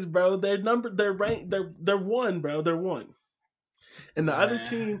it is, bro. They're ranked. They're 1, bro. They're 1. And the other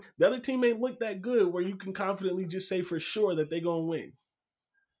team ain't look that good where you can confidently just say for sure that they're gonna win.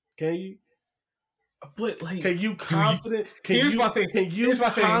 Can you? But like, can you confidently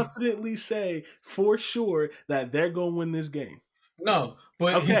say for sure that they're gonna win this game? No,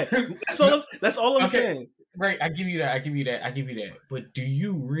 but okay, that's all I'm saying. Right, I give you that. But do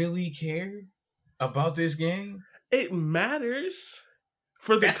you really care about this game? It matters.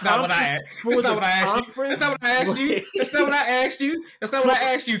 That's not what I asked you.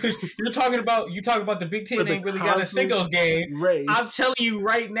 Because you're talking about the Big Ten ain't really got a singles game. Race. I'm telling you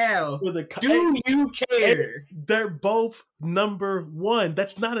right now. Do you care? They're both number 1.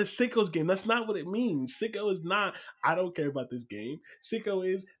 That's not a singles game. That's not what it means. Sicko is not. I don't care about this game. Sicko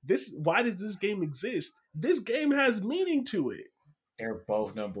is this. Why does this game exist? This game has meaning to it. They're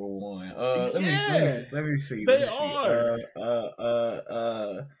both number 1. Let me see. They are.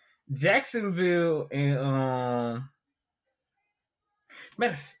 Jacksonville and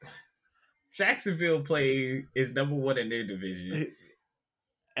Jacksonville is number 1 in their division.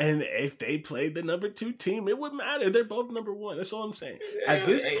 And if they played the number 2 team, it wouldn't matter. They're both number 1. That's all I'm saying. At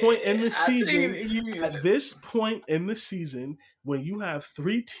this point in the season, when you have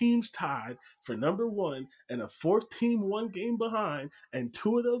 3 teams tied for number 1 and a 4th team 1 game behind, and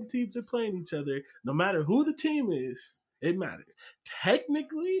 2 of those teams are playing each other, no matter who the team is, it matters.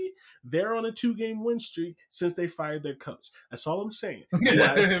 Technically, they're on a 2-game win streak since they fired their coach. That's all I'm saying. And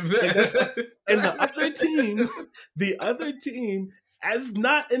the other team has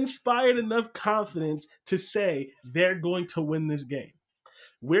not inspired enough confidence to say they're going to win this game.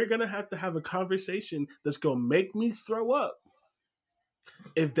 we're going to have a conversation that's going to make me throw up.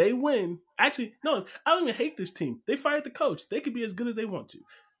 If they win, actually, no, I don't even hate this team. They fired the coach. They could be as good as they want to.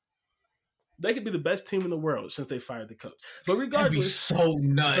 They could be the best team in the world since they fired the coach. But regardless, that'd be so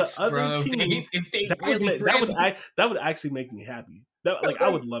nuts, the other bro. team, that would actually make me happy. I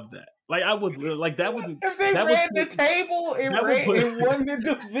would love that. Like I would like that would if they ran the table and won the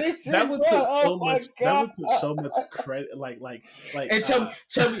division. That would put so much. That would put so much credit. And tell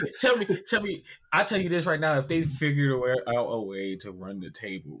me. I tell you this right now: if they figured out a way to run the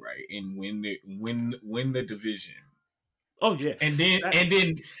table right and win the division. Oh yeah, and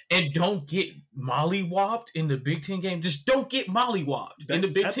don't get mollywopped in the Big Ten game. Just don't get mollywopped in the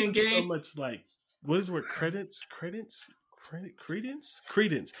Big Ten game. So much what is the word? Credence.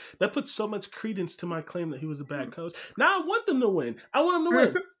 That puts so much credence to my claim that he was a bad coach. Now I want them to win. I want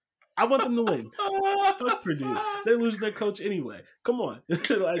them to win. Fuck Purdue. They're losing their coach anyway. Come on.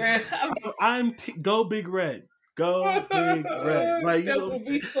 Go Big Red. Go Big Red. That would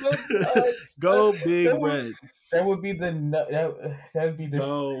be so nuts. Go Big Red. That would be that'd be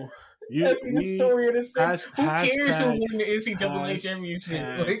the story of the season. Who cares who won the NCAA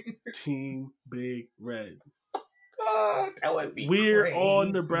championship? Team Big Red. That would be We're crazy. all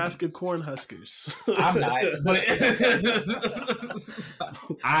Nebraska Cornhuskers. I'm not, but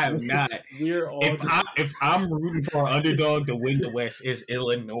I'm not. We're all. If I'm rooting for an underdog to win the West, it's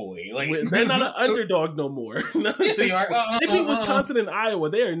Illinois. They're not an underdog no more. Yes, they are. They beat Wisconsin and Iowa.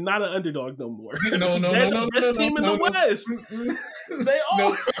 They are not an underdog no more. No, they're the best team in the West. They are.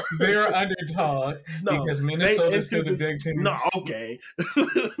 No, they're underdog because Minnesota's still the Big Ten. No, okay.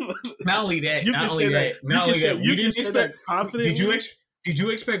 Not only that. Did you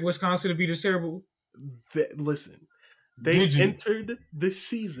expect Wisconsin to be this terrible? Listen, they entered this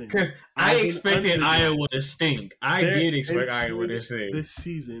season. Because I expected Iowa to stink. I did expect Iowa to stink this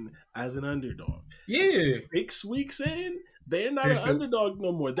season as an underdog. Yeah, 6 weeks in, they're not an underdog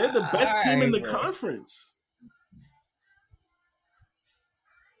no more. They're the best team in the conference.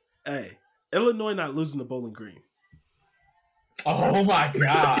 Hey, Illinois not losing to Bowling Green. Oh my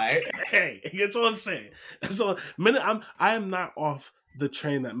God! Hey, that's all I'm saying. That's all. I am not off the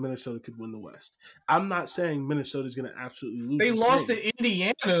train that Minnesota could win the West. I'm not saying Minnesota's going to absolutely lose. They lost to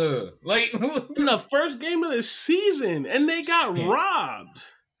Indiana, in the first game of the season, and they got robbed.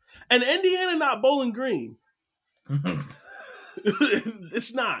 And Indiana not Bowling Green.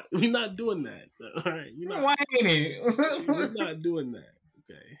 It's not. We're not doing that. All right, why ain't it? We're not doing that.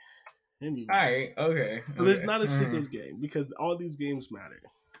 Okay. Anyway. All right. Okay. So there's not a Sickles game because all these games matter.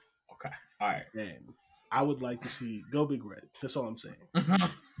 Okay. All right. And I would like to see Go Big Red. That's all I'm saying.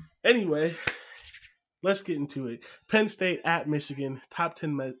 Anyway, let's get into it. Penn State at Michigan, top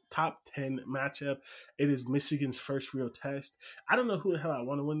 10 matchup. It is Michigan's first real test. I don't know who the hell I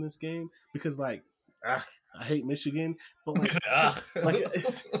want to win this game because I hate Michigan, but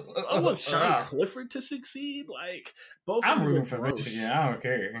I want Sean Clifford to succeed. I'm rooting for Michigan. I don't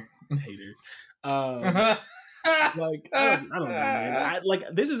care. Hater. I don't know, man.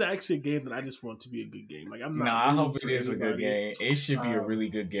 This is actually a game that I just want to be a good game. I'm not. I hope it is a good game. It should be a really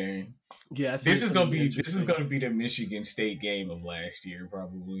good game. Yeah, this is gonna be the Michigan State game of last year,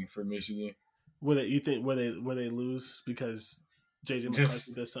 probably for Michigan. Where they lose because JJ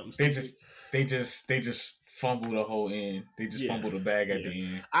McCarthy does something stupid? They just fumble the whole end. They just fumble the bag at the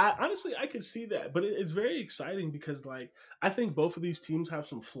end. I could see that, but it's very exciting because I think both of these teams have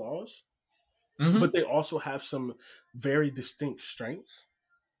some flaws, but they also have some very distinct strengths,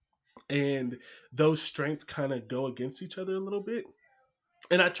 and those strengths kind of go against each other a little bit.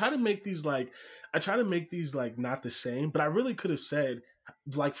 And I try to make these not the same, but I really could have said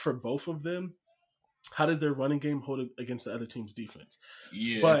for both of them, how did their running game hold against the other team's defense?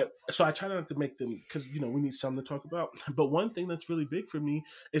 Yeah. But so I try not to make them because we need something to talk about. But one thing that's really big for me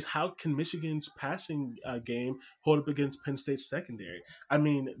is how can Michigan's passing game hold up against Penn State's secondary? I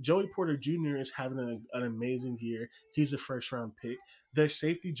mean, Joey Porter Jr. is having an amazing year. He's a first-round pick. Their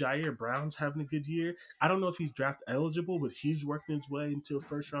safety, Jair Brown's having a good year. I don't know if he's draft eligible, but he's working his way into a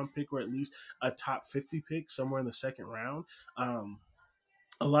first-round pick or at least a top 50 pick somewhere in the second round.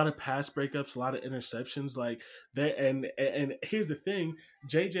 A lot of pass breakups, a lot of interceptions. And here's the thing: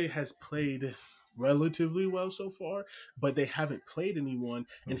 JJ has played relatively well so far, but they haven't played anyone,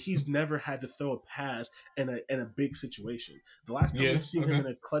 and he's never had to throw a pass in a big situation. The last time we've seen him in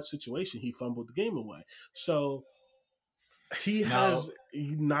a clutch situation, he fumbled the game away. So he has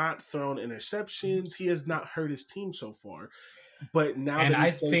not thrown interceptions. He has not hurt his team so far. But now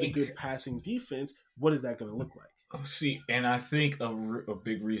that he plays a good passing defense, what is that going to look like? See, and I think a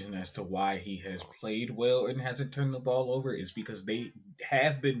big reason as to why he has played well and hasn't turned the ball over is because they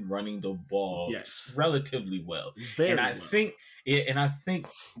have been running the ball relatively well. Very and I well. think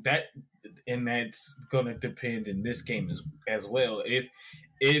that, and that's going to depend in this game as well.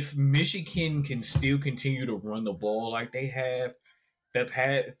 If Michigan can still continue to run the ball like they have,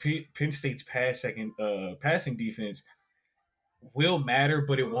 Penn State's passing defense will matter,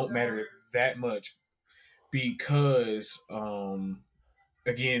 but it won't matter that much. Because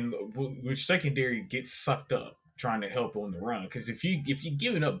again, your secondary gets sucked up trying to help on the run. Because if you're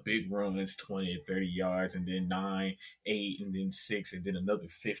giving up big runs, 20 30 yards, and then 9, 8, and then 6, and then another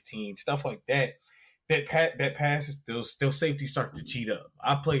 15, stuff like that, that passes, those safeties start to cheat up.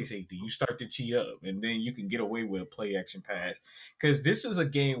 I play safety, you start to cheat up, and then you can get away with a play action pass. Because this is a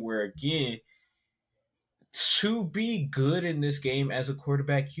game where, again, to be good in this game as a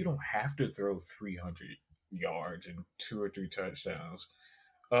quarterback, you don't have to throw 300 yards and 2 or 3 touchdowns.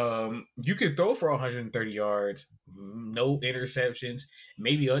 You could throw for 130 yards, no interceptions,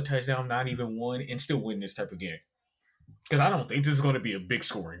 maybe a touchdown, not even one, and still win this type of game. Because I don't think this is going to be a big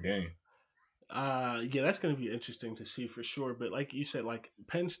scoring game. Yeah, that's going to be interesting to see for sure. But like you said, like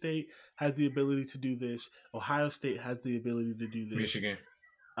Penn State has the ability to do this. Ohio State has the ability to do this. Michigan.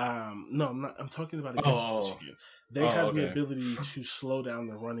 No, I'm not. I'm talking about against Michigan. They have the ability to slow down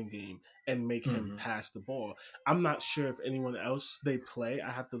the running game and make him pass the ball. I'm not sure if anyone else they play. I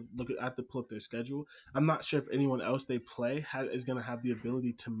have to pull up their schedule. I'm not sure if anyone else they play is going to have the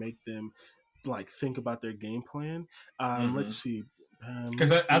ability to make them like think about their game plan. Let's see.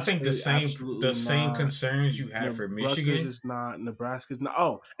 Because I think the same concerns you have for Michigan is not, Nebraska's not.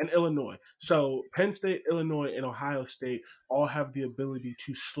 Oh, and Illinois. So Penn State, Illinois, and Ohio State all have the ability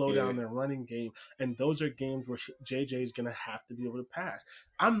to slow down their running game, and those are games where JJ is going to have to be able to pass.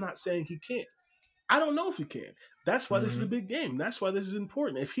 I'm not saying he can't. I don't know if he can. That's why this is a big game. That's why this is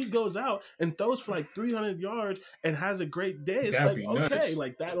important. If he goes out and throws for like 300 yards and has a great day, it's like, okay,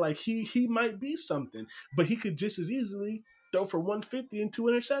 like that, like he might be something, but he could just as easily throw for 150 and 2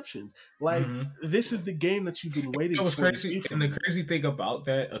 interceptions. Like this is the game that you've been waiting for. It was crazy. And the crazy thing about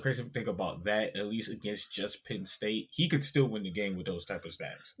that, at least against just Penn State, he could still win the game with those type of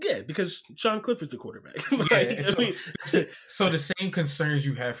stats. Yeah, because Sean Clifford's the quarterback. So the same concerns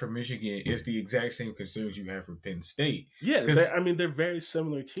you have for Michigan is the exact same concerns you have for Penn State. Yeah, they're very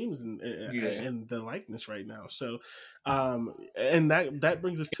similar teams in the likeness right now. So, and that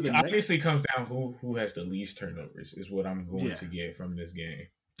brings us to the obviously comes down who has the least turnovers is what I'm going to get from this game.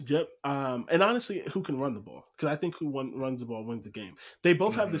 Yep. And honestly, who can run the ball? Because I think who runs the ball wins the game. They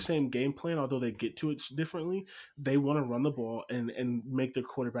both have the same game plan, although they get to it differently. They want to run the ball and make their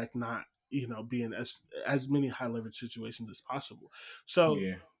quarterback not, be in as many high leverage situations as possible. So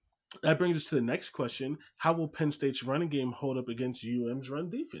that brings us to the next question. How will Penn State's running game hold up against UM's run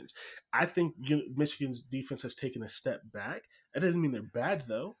defense? I think Michigan's defense has taken a step back. That doesn't mean they're bad,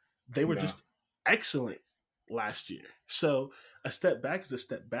 though. They were just excellent last year. So a step back is a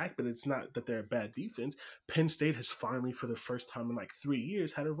step back, but it's not that they're a bad defense. Penn State has finally, for the first time in like 3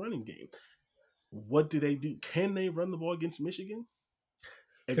 years, had a running game. What do they do? Can they run the ball against Michigan?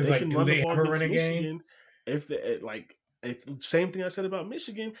 If they can run the ball against Michigan, if they it's the same thing I said about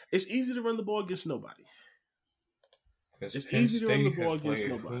Michigan. It's easy to run the ball against nobody. It's easy to run the ball against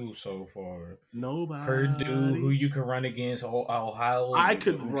nobody. Who so far? Nobody. Purdue, who you can run against. Ohio. I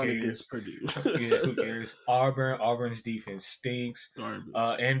could run against Purdue. Who cares? Auburn's defense stinks.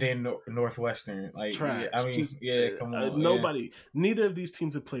 And then Northwestern. Like, trash. Come on. Nobody. Neither of these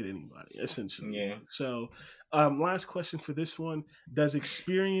teams have played anybody, essentially. Yeah. So, last question for this one. Does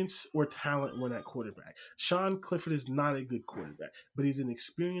experience or talent win at quarterback? Sean Clifford is not a good quarterback, but he's an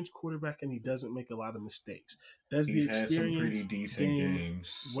experienced quarterback and he doesn't make a lot of mistakes. Does the experienced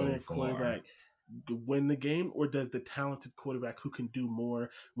games win at quarterback win the game, or does the talented quarterback who can do more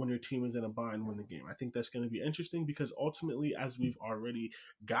when your team is in a bind win the game? I think that's going to be interesting because ultimately, as we've already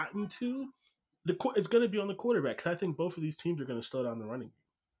gotten to, it's going to be on the quarterback because I think both of these teams are going to slow down the running game.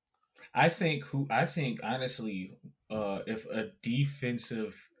 I think honestly, if a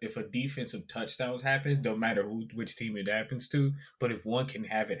defensive touchdowns happen, no matter which team it happens to, but if one can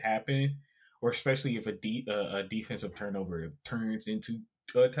have it happen, or especially if a defensive turnover turns into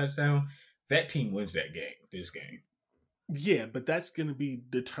a touchdown, that team wins this game. Yeah, but that's going to be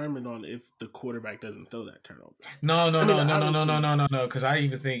determined on if the quarterback doesn't throw that turnover. No. Because I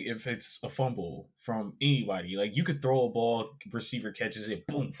even think if it's a fumble from anybody, like you could throw a ball, receiver catches it,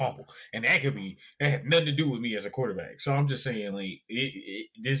 boom, fumble, and that have nothing to do with me as a quarterback. So I'm just saying, like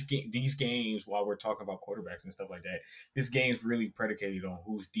these games, while we're talking about quarterbacks and stuff like that, this game's really predicated on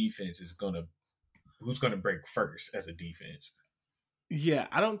whose defense is going to who's going to break first as a defense. Yeah,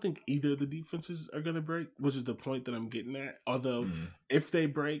 I don't think either of the defenses are going to break, which is the point that I'm getting at. Although, if they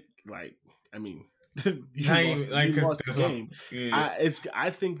break, like, I mean, you lost the game. Yeah. I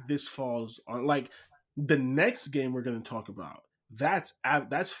think this falls on, like, the next game we're going to talk about. That's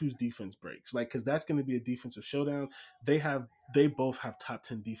whose defense breaks, like, because that's going to be a defensive showdown. They both have top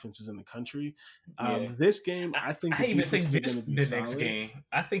 10 defenses in the country. This game, I think the next game.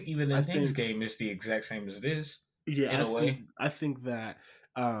 I think even the next game is the exact same as this. Yeah, in a way. I think that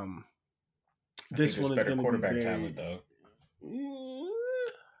this one is better quarterback talent, though.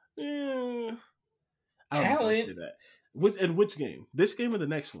 Talent. Which game? This game or the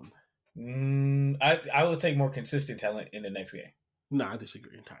next one? I would take more consistent talent in the next game. No, I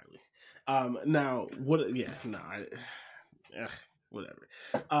disagree entirely. Now, what? Yeah, no, whatever.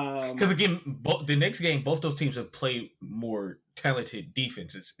 Because again, the next game, both those teams have played more talented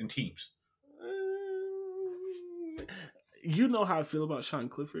defenses and teams. You know how I feel about Sean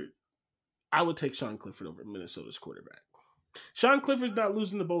Clifford. I would take Sean Clifford over Minnesota's quarterback. Sean Clifford's not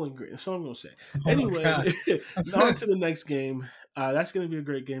losing the Bowling Green. That's all I'm going to say. Anyway, on to the next game. That's going to be a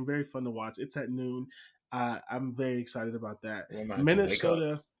great game. Very fun to watch. It's at noon. I'm very excited about that.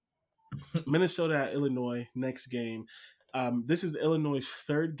 Minnesota at Illinois, next game. This is Illinois'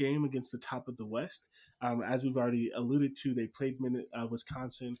 third game against the top of the West. As we've already alluded to, they played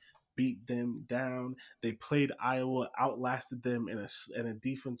Wisconsin, beat them down. They played Iowa, outlasted them in a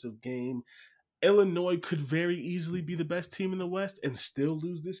defensive game. Illinois could very easily be the best team in the West and still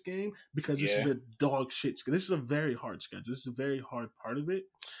lose this game because this is a dog shit. This is a very hard schedule. This is a very hard part of it.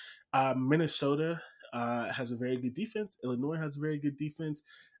 Minnesota has a very good defense. Illinois has a very good defense.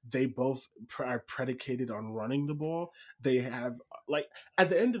 They both are predicated on running the ball. They have, like, at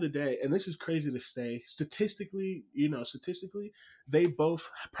the end of the day, and this is crazy to say, statistically, they both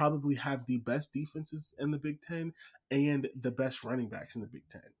probably have the best defenses in the Big Ten and the best running backs in the Big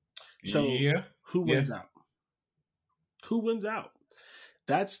Ten. So who wins out? Who wins out?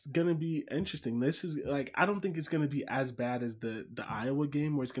 That's going to be interesting. This is, like, I don't think it's going to be as bad as the Iowa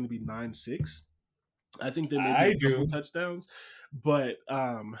game where it's going to be 9-6. I think there may be a couple touchdowns, but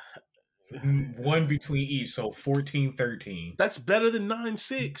one between each, so 14-13. That's better than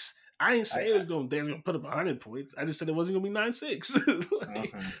 9-6. I ain't say they're going to put up 100 points. I just said it wasn't going to be 9-6.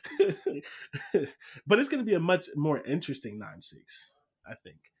 But it's going to be a much more interesting 9-6, I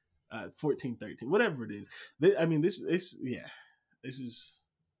think. 14-13, whatever it is. This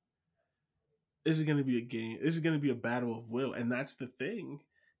is going to be a game. This is going to be a battle of will, and that's the thing.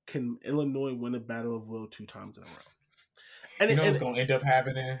 Can Illinois win a battle of will 2 times in a row? And what's going to end up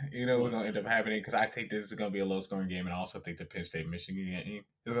happening? Because I think this is going to be a low-scoring game, and I also think the Penn State-Michigan game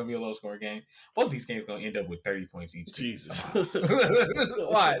is going to be a low-scoring game. Both these games are going to end up with 30 points each. Jesus.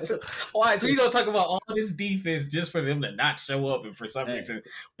 Why? We don't talk about all this defense just for them to not show up, and for some reason,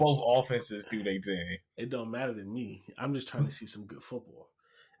 both offenses do their thing. It don't matter to me. I'm just trying to see some good football.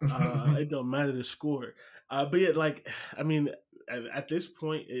 It don't matter to score. But yeah, at this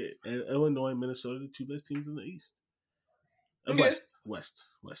point, Illinois and Minnesota are the 2 best teams in the East. West.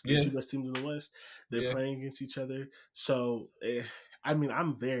 The 2 best teams in the West. They're playing against each other. So,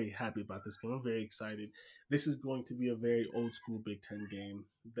 I'm very happy about this game. I'm very excited. This is going to be a very old school Big Ten game.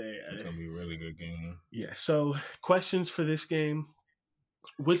 It's going to be a really good game. Yeah. So, questions for this game.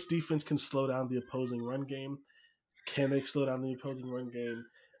 Which defense can slow down the opposing run game? Can they slow down the opposing run game?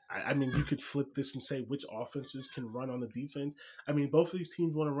 You could flip this and say which offenses can run on the defense. Both of these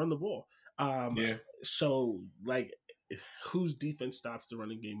teams want to run the ball. So, whose defense stops the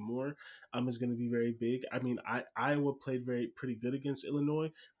running game more is going to be very big. Iowa played pretty good against Illinois,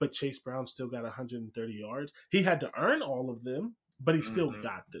 but Chase Brown still got 130 yards. He had to earn all of them, but he still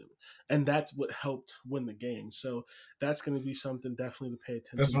got them. And that's what helped win the game. So that's going to be something definitely to pay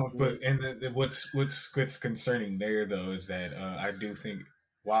attention to. What's concerning there, though, is that I do think,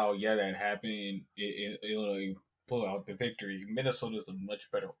 that happened, Illinois pull out the victory. Minnesota's a much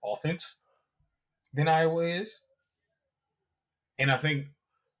better offense than Iowa is. And I think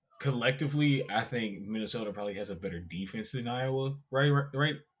collectively, Minnesota probably has a better defense than Iowa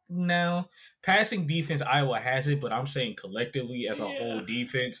right now. Passing defense, Iowa has it, but I'm saying collectively as a whole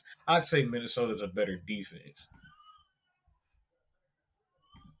defense, I'd say Minnesota's a better defense.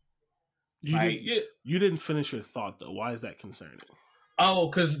 You didn't finish your thought, though. Why is that concerning? Oh,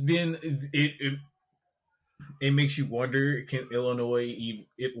 because then it makes you wonder, can Illinois,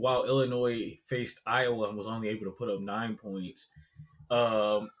 while Illinois faced Iowa and was only able to put up 9 points,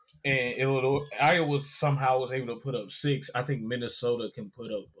 and Iowa somehow was able to put up 6, I think Minnesota can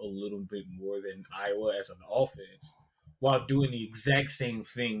put up a little bit more than Iowa as an offense. while doing the exact same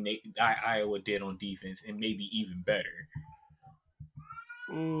thing Iowa did on defense, and maybe even better.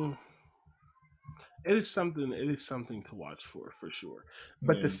 It is something to watch for sure.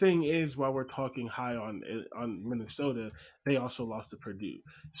 But the thing is, while we're talking high on Minnesota, they also lost to Purdue.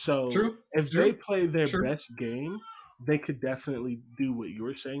 So if they play their best game, they could definitely do what you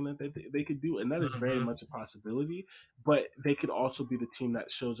were saying that they could do, and that is very much a possibility. But they could also be the team that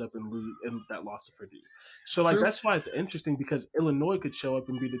shows up and lose and that lost to Purdue. So that's why it's interesting, because Illinois could show up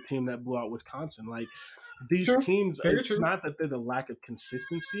and be the team that blew out Wisconsin. Like, these teams, it's not that they're the lack of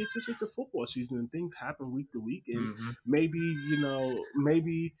consistency. It's just it's a football season and things happen week to week. And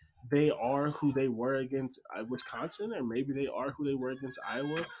maybe they are who they were against Wisconsin, or maybe they are who they were against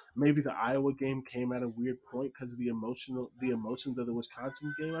Iowa. Maybe the Iowa game came at a weird point because of the emotions of the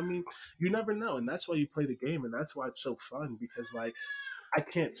Wisconsin game. I mean, you never know, and that's why you play the game, and that's why it's so fun, because like, I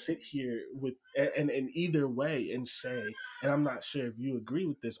can't sit here with and either way and say, and I'm not sure if you agree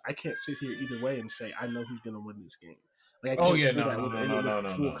with this, I can't sit here either way and say I know who's going to win this game. Like, I can't no,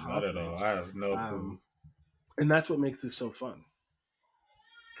 not at all. I have no clue. And that's what makes it so fun,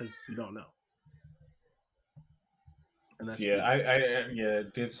 because you don't know. And that's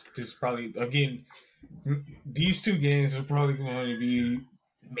this probably, again, these two games are probably going to be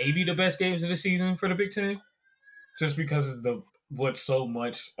maybe the best games of the season for the Big Ten, just because of so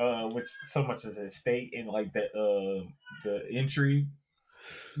much is at stake in like the entry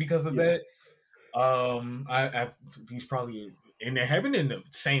because of that. He's probably, and they're having in the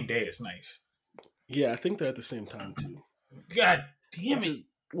same day. It's nice. Yeah, I think they're at the same time too. God damn it!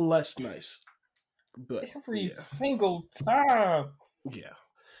 Less nice, but every single time. Yeah,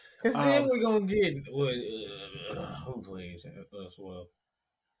 because then we're gonna get who plays as well.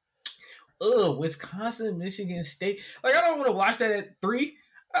 Wisconsin, Michigan State. Like, I don't want to watch that at 3.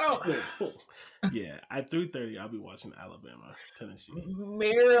 I don't. Yeah, at 3:30, I'll be watching Alabama, Tennessee,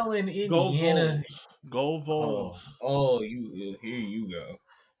 Maryland, Indiana. Go Vols. Oh, here you go.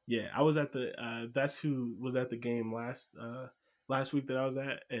 Yeah, I was at the. That's who was at the game last week that I was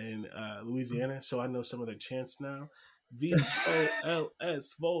at in Louisiana, so I know some of their chants now.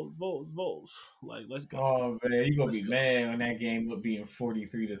 VOLS, Vols. Like, let's go. Oh man, you gonna be mad when that game would be in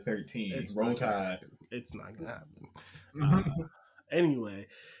 43-13. Roll Tide. It's not gonna happen. Anyway,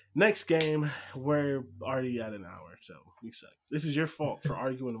 next game, we're already at an hour, so we suck. This is your fault for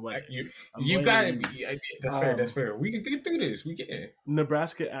arguing away. You got to be. That's fair. That's fair. We can get through this. We can.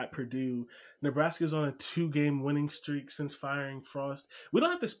 Nebraska at Purdue. Nebraska's on a 2-game winning streak since firing Frost. We don't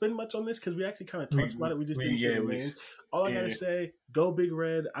have to spend much on this because we actually kind of talked about it. We just didn't say the names. All I gotta say, go Big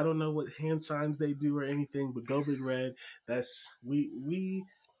Red. I don't know what hand signs they do or anything, but go Big Red. That's we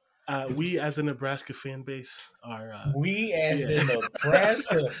as a Nebraska fan base are the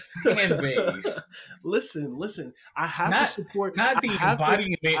Nebraska fan base. Listen. I have to support not the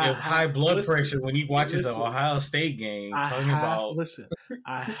embodiment of high blood pressure when he watches an Ohio State game. I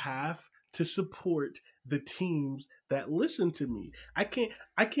have to support the teams that listen to me. I can't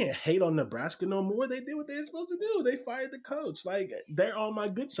hate on Nebraska no more. They did what they're supposed to do. They fired the coach. Like, they're on my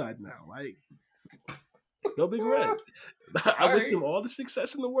good side now. Like, go Big Red. I wish them all the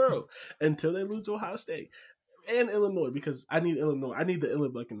success in the world until they lose to Ohio State and Illinois, because I need Illinois. I need the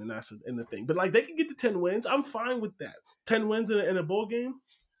Illinois in the national in the thing. But like, they can get to 10 wins. I'm fine with that. 10 wins in a bowl game.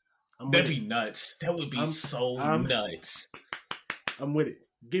 That'd be nuts. That would be nuts. I'm with it.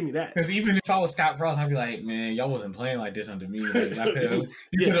 Give me that. Because even if I was Scott Frost, I'd be like, man, y'all wasn't playing like this under me. Like,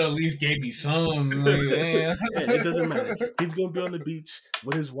 you could have at least gave me some. Like, it doesn't matter. He's going to be on the beach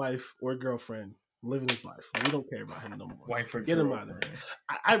with his wife or girlfriend, living his life. We don't care about him no more. Get him out of there.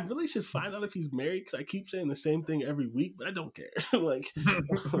 I really should find out if he's married, because I keep saying the same thing every week, but I don't care. Like,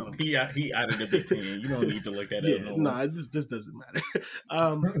 he out of the Big Ten. You don't need to look that up. No, this doesn't matter.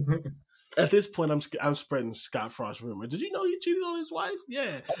 At this point, I'm spreading Scott Frost rumors. Did you know he cheated on his wife?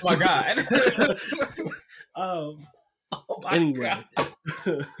 Yeah. Oh my God.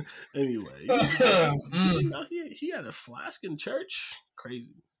 Anyway, did you know he had a flask in church?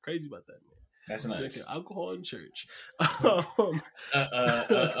 Crazy about that, man. That's nice. Drinking alcohol in church.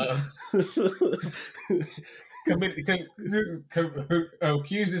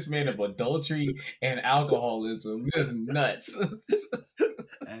 Accuse this man of adultery and alcoholism. That's nuts.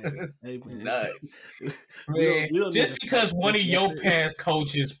 Hey, man. Nuts. Man, just because one of your past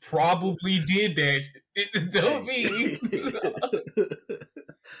coaches probably did that, it don't mean.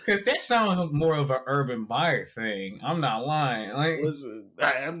 Because that sounds more of an Urban Meyer thing. I'm not lying. Like, listen,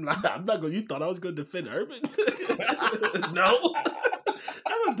 I'm not going. You thought I was going to defend Urban? No.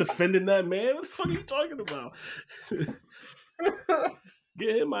 I'm not defending that man. What the fuck are you talking about?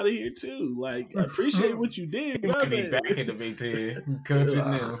 get him out of here too. Like, I appreciate what you did, He might brother. be back in the Big Ten,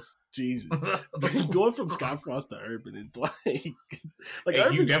 coaching now. Jesus, going from Scott Frost to Urban is like Hey,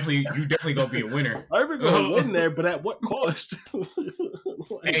 Urban, you definitely gonna be a winner. Urban gonna win there, but at what cost?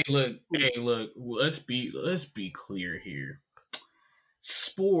 Hey, look. Let's be clear here.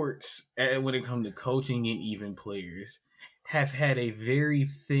 Sports, when it comes to coaching and even players, have had a very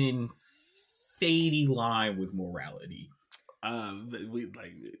thin, fadey line with morality. We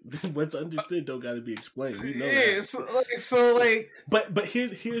like what's understood don't got to be explained. We know Yeah, that. But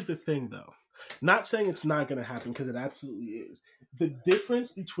here's the thing though. Not saying it's not going to happen because it absolutely is. The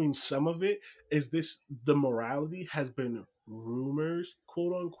difference between some of it is the morality has been rumors,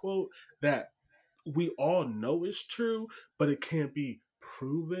 quote unquote, that we all know is true, but it can't be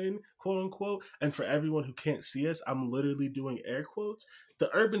proven, quote unquote. And for everyone who can't see us, I'm literally doing air quotes. The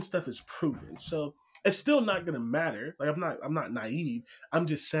Urban stuff is proven. So it's still not going to matter. Like, I'm not naive. I'm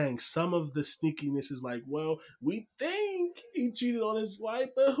just saying some of the sneakiness is like, well, we think he cheated on his wife,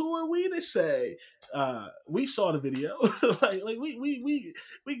 but who are we to say? We saw the video. like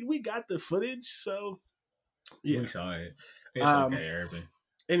we got the footage. So yeah, we saw it. It's okay, Urban.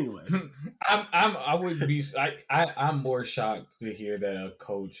 Anyway, I'm more shocked to hear that a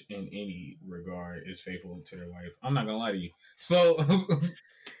coach in any regard is faithful to their wife. I'm not gonna lie to you. So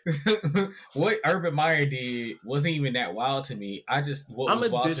what Urban Meyer did wasn't even that wild to me. What was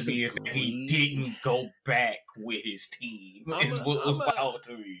wild to me is that he didn't go back with his team. What was wild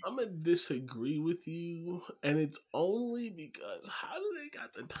to me. I'm gonna disagree with you, and it's only because how do they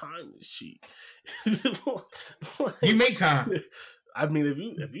got the time to cheat? You make time. I mean, if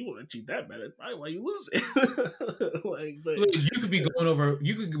you want to cheat that bad, that's probably why you lose it. But look, you could be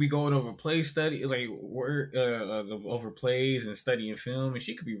going over play study, like work over plays and studying film, and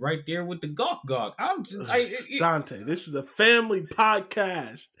she could be right there with the gawk. Dante, this is a family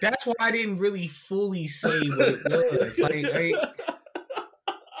podcast. That's why I didn't really fully say what it was.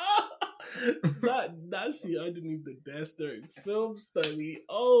 Not she underneath the desk during film study.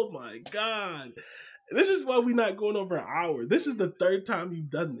 Oh my god. This is why we're not going over an hour. This is the third time you've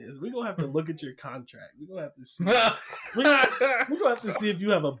done this. We're gonna have to look at your contract. We're gonna have to see. We're gonna have to see if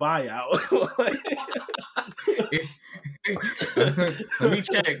you have a buyout. Let me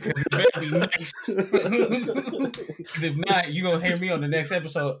check. It better be nice. Because if not, you're gonna hear me on the next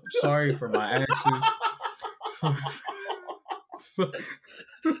episode. Sorry for my actions.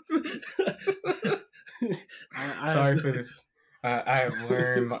 Sorry for this. I have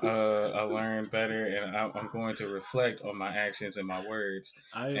learned. I learned better, and I'm going to reflect on my actions and my words.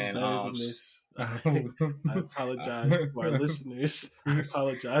 I am better than this. I apologize to our listeners. I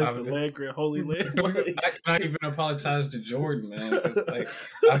apologize to Landgrant, Holy Land. I not even apologize to Jordan, man.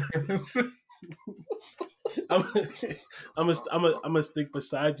 I'm gonna stick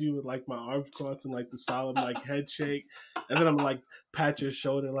beside you with like my arms crossed and like the solemn like head shake, and then I'm like pat your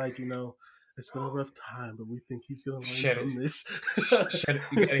shoulder like, you know, it's been a rough time, but we think he's gonna learn from this. Shed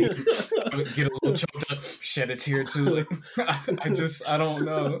it. Get a little choked up. Shed a tear too. I don't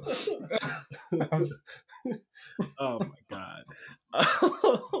know. Oh my god.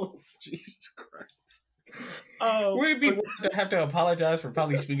 Oh, Jesus Christ. Would it be worth to have to apologize for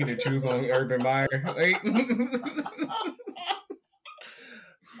probably speaking the truth on Urban Meyer?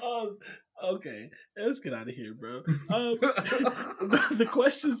 Okay, let's get out of here, bro. The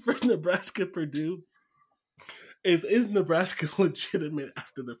questions for Nebraska Purdue is Nebraska legitimate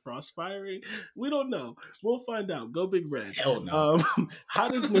after the Frost firing? We don't know. We'll find out. Go Big Red. Hell no. How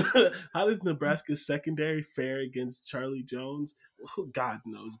does Nebraska's secondary fare against Charlie Jones? God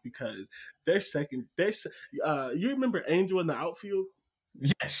knows, because you remember Angel in the outfield?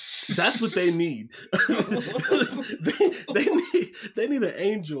 Yes, that's what they need. they need an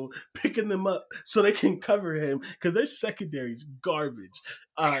Angel picking them up so they can cover him, because their secondary is garbage.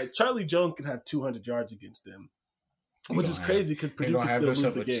 Charlie Jones could have 200 yards against them, which is crazy because Purdue can still lose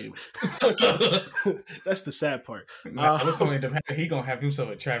the game. That's the sad part. What's going to end up happening? He's going to have himself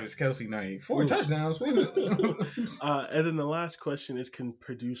a Travis Kelce night. 4 touchdowns. And then the last question is, can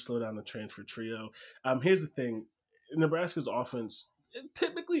Purdue slow down the transfer trio? Here's the thing. Nebraska's offense,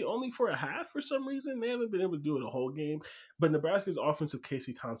 typically only for a half for some reason. They haven't been able to do it a whole game. But Nebraska's offense of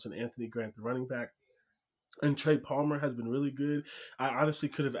Casey Thompson, Anthony Grant, the running back, and Trey Palmer has been really good. I honestly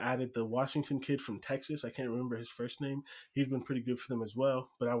could have added the Washington kid from Texas. I can't remember his first name. He's been pretty good for them as well.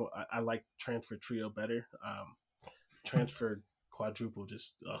 But I like transfer trio better. Transfer quadruple,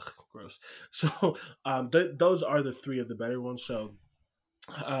 just gross. So those are the three of the better ones. So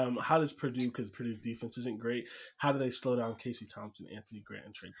How does Purdue, because Purdue's defense isn't great, how do they slow down Casey Thompson, Anthony Grant,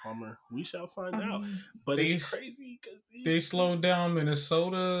 and Trey Palmer? We shall find out. But it's crazy because they slowed down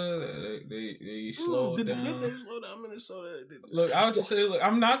Minnesota. They slowed down. Did they slow down Minnesota? Look, I'll just say, look,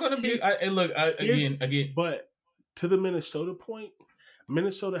 I'm not going to be. Again. But to the Minnesota point,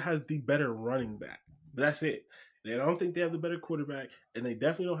 Minnesota has the better running back. That's it. They don't think they have the better quarterback, and they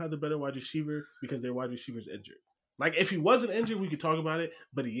definitely don't have the better wide receiver because their wide receiver's injured. Like, if he wasn't injured, we could talk about it,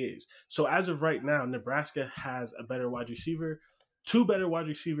 but he is. So, as of right now, Nebraska has a better wide receiver, 2 better wide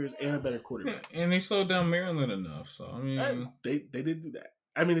receivers, and a better quarterback. And they slowed down Maryland enough. So, I mean... They did do that.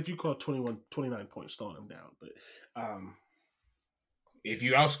 I mean, if you call 29 points slowing them down. But if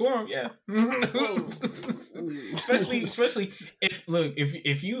you outscore them, yeah. especially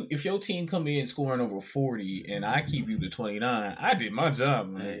if your team come in scoring over 40 and I keep you to 29, I did my job,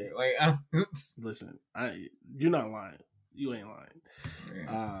 man. Like, listen, you're not lying. You ain't lying.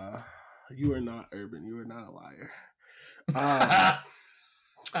 You are not Urban. You are not a liar.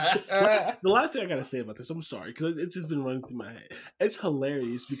 The last thing I gotta say about this, I'm sorry, because it's just been running through my head. It's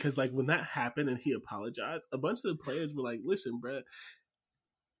hilarious because, like, when that happened and he apologized, a bunch of the players were like, "Listen, bro,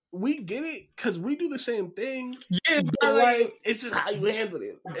 we get it because we do the same thing. Yeah, but like, it's just how you handle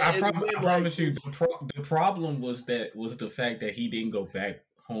it." I promise you, the problem was the fact that he didn't go back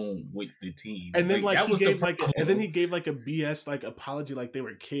home with the team, and then he gave like a BS like apology, like they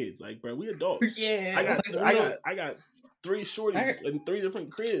were kids. Like, bro, we adults. Yeah, I got 3 shorties in 3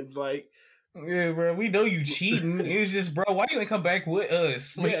 different cribs. Like, yeah, bro, we know you cheating. It was just, bro, why you ain't come back with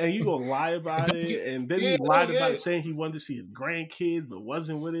us? Like, and you gonna lie about it, and then he lied about it, saying he wanted to see his grandkids, but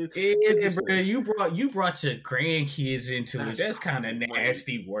wasn't with it. Yeah, bro, you brought your grandkids into it. That's kind of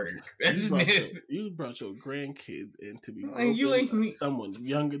nasty work. You brought your grandkids into me. Like, you ain't someone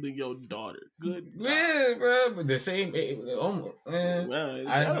younger than your daughter. Good. Yeah, bro, but the same. That's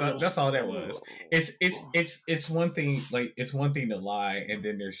all that was. It's one thing. Like, it's one thing to lie, and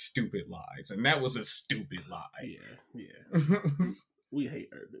then there's stupid lies. And that was a stupid lie. Yeah. We hate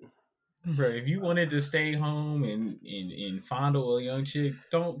Urban. Bro, if you wanted to stay home and fondle a young chick,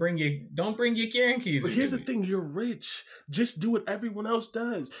 don't bring your grandkids. But here's the thing, you're rich. Just do what everyone else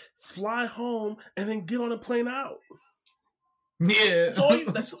does. Fly home and then get on a plane out. Yeah,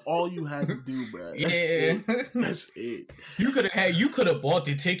 that's all you had to do, bro. That's it. You could have bought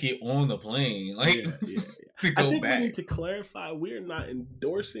the ticket on the plane, like to go I think back. We need to clarify: we're not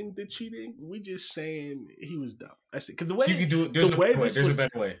endorsing the cheating. We just saying he was dumb. That's it. Because the way you can do it,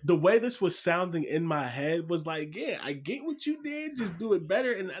 the way this was sounding in my head was like, yeah, I get what you did, just do it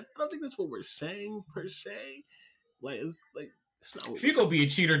better. And I don't think that's what we're saying per se. It's not. If you go be a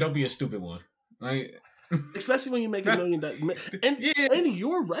cheater, don't be a stupid one. Like. Especially when you make $1 million, and in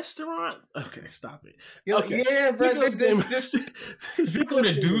your restaurant. Okay, stop it. Okay. Yeah, bro. If you're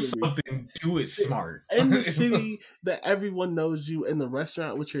gonna do something, do it smart. In the city that everyone knows you in the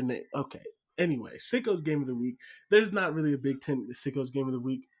restaurant with your name. Okay. Anyway, Sicko's Game of the Week. There's not really a Big Ten Sicko's Game of the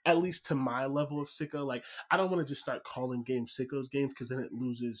Week, at least to my level of sicko. Like, I don't want to just start calling games Sicko's games because then it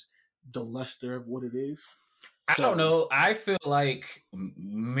loses the luster of what it is. I don't know. I feel like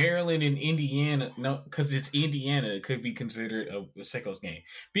Maryland and Indiana, because it's Indiana, it could be considered a Sicko's game.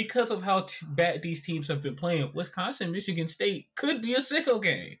 Because of how bad these teams have been playing, Wisconsin, Michigan State could be a Sicko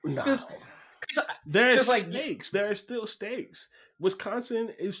game. There's stakes. There are still stakes.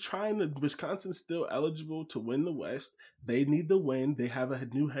 Wisconsin's still eligible to win the West. They need the win. They have a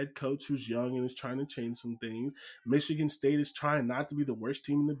new head coach who's young and is trying to change some things. Michigan State is trying not to be the worst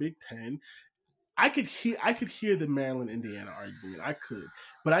team in the Big Ten. I could hear the Maryland Indiana argument. I could,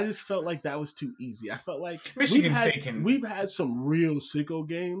 but I just felt like that was too easy. I felt like we've had some real sicko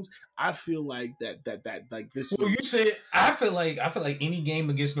games. I feel like that like this. Well, you said I feel like any game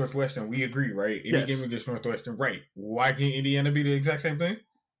against Northwestern, we agree, right? Any game against Northwestern, right? Why can't Indiana be the exact same thing?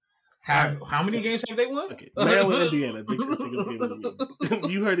 How many games have they won? Okay. Maryland, Indiana, Big Ten Sicko's Game of the Week.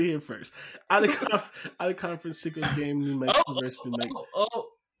 You heard it here first. Out of conference Sicko's game, New Mexico versus New Mexico.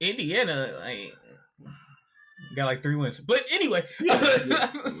 Indiana, got like 3 wins, but anyway,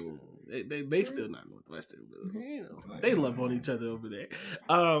 they still not Northwestern, but they love on each other over there.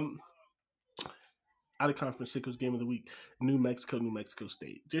 Out of conference Sicko's Game of the Week, New Mexico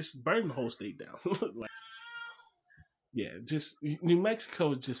State. Just burn the whole state down. Just New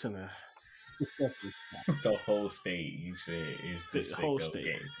Mexico is just in a the whole state. You said is the whole state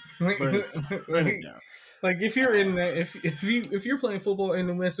game. Burn it down. Like, if you're in that, if you're playing football in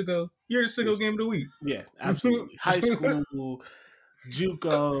New Mexico, you're the Sicko Game of the Week. Yeah, absolutely. High school,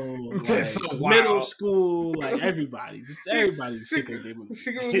 JUCO, That's like, so wild. middle school, like everybody's sick of Game of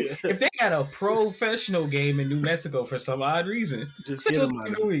the Week. If they had a professional game in New Mexico for some odd reason, just get them out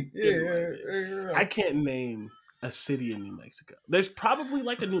of the week. Yeah. I can't name a city in New Mexico. There's probably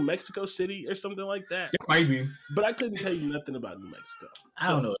like a New Mexico City or something like that. It might be, but I couldn't tell you nothing about New Mexico. I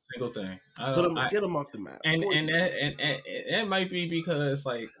don't know a single thing. Get them off the map. And that might be because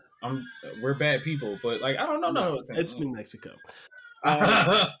like we're bad people, but like I don't know. No, it's New Mexico. All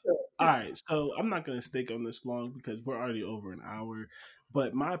right, so I'm not going to stick on this long because we're already over an hour.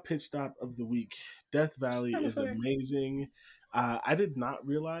 But my pit stop of the week, Death Valley, is amazing. I did not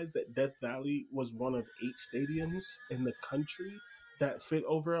realize that Death Valley was one of 8 stadiums in the country that fit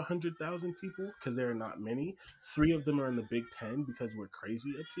over 100,000 people because there are not many. 3 of them are in the Big Ten because we're crazy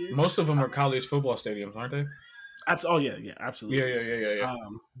up here. Most of them are college football stadiums, aren't they? Oh yeah, absolutely. Yeah.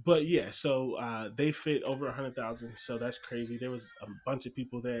 But yeah, so they fit over 100,000, so that's crazy. There was a bunch of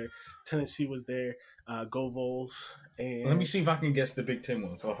people there. Tennessee was there. Go Vols. And let me see if I can guess the Big Ten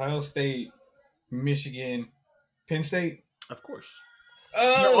ones: Ohio State, Michigan, Penn State. Of course.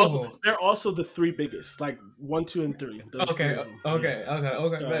 Oh, they're also the 3 biggest, like 1, 2, and 3. Okay. So,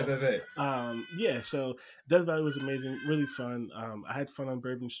 yeah, so Death Valley was amazing, really fun. I had fun on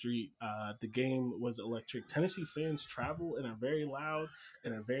Bourbon Street. The game was electric. Tennessee fans travel and are very loud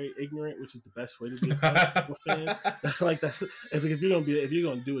and are very ignorant, which is the best way to be a basketball fan. That's if you're gonna do it,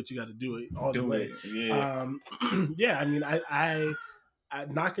 you got to do it all the way. Yeah. Yeah. I mean, I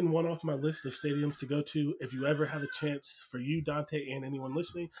knocking one off my list of stadiums to go to. If you ever have a chance, for you, Dante, and anyone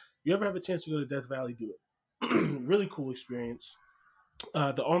listening, you ever have a chance to go to Death Valley, do it. Really cool experience.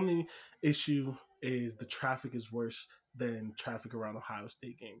 The only issue is the traffic is worse than traffic around Ohio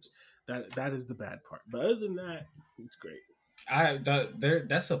State games. That is the bad part. But other than that, it's great.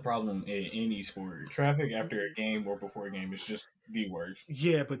 That's a problem in any sport. Traffic after a game or before a game is just the worst.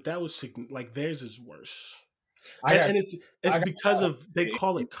 Yeah, but that was like theirs is worse. And it's because of they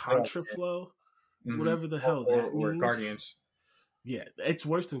call it contraflow, whatever the hell that means. Or Guardians. Yeah, it's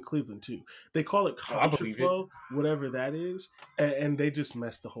worse than Cleveland too. They call it contraflow, whatever that is, and they just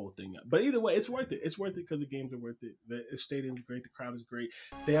messed the whole thing up. But either way, it's worth it. It's worth it because the games are worth it. The stadium's great. The crowd is great.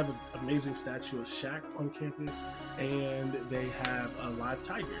 They have an amazing statue of Shaq on campus, and they have a live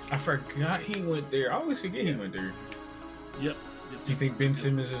tiger. I forgot he went there. I always forget he went there. Yep. Do you think Ben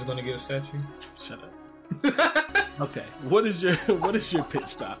Simmons is going to get a statue? Shut up. Okay, what is your pit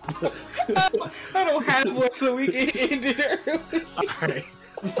stop? I don't have one, so we can end it early. All right,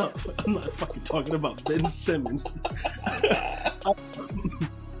 I'm not fucking talking about Ben Simmons. All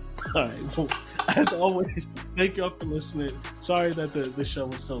right, well, as always, thank y'all for listening. Sorry that the show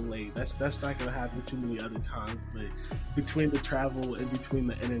was so late. That's not gonna happen too many other times. But between the travel and between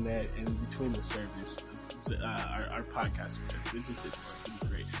the internet and between the service, our podcasting service, it just didn't work. It was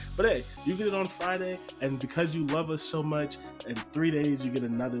great. But hey, you get it on Friday, and because you love us so much, in 3 days you get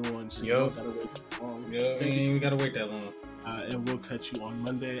another one. So you don't gotta wait that long. We gotta wait that long. And we'll catch you on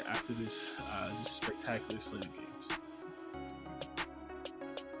Monday after this spectacular slate of games.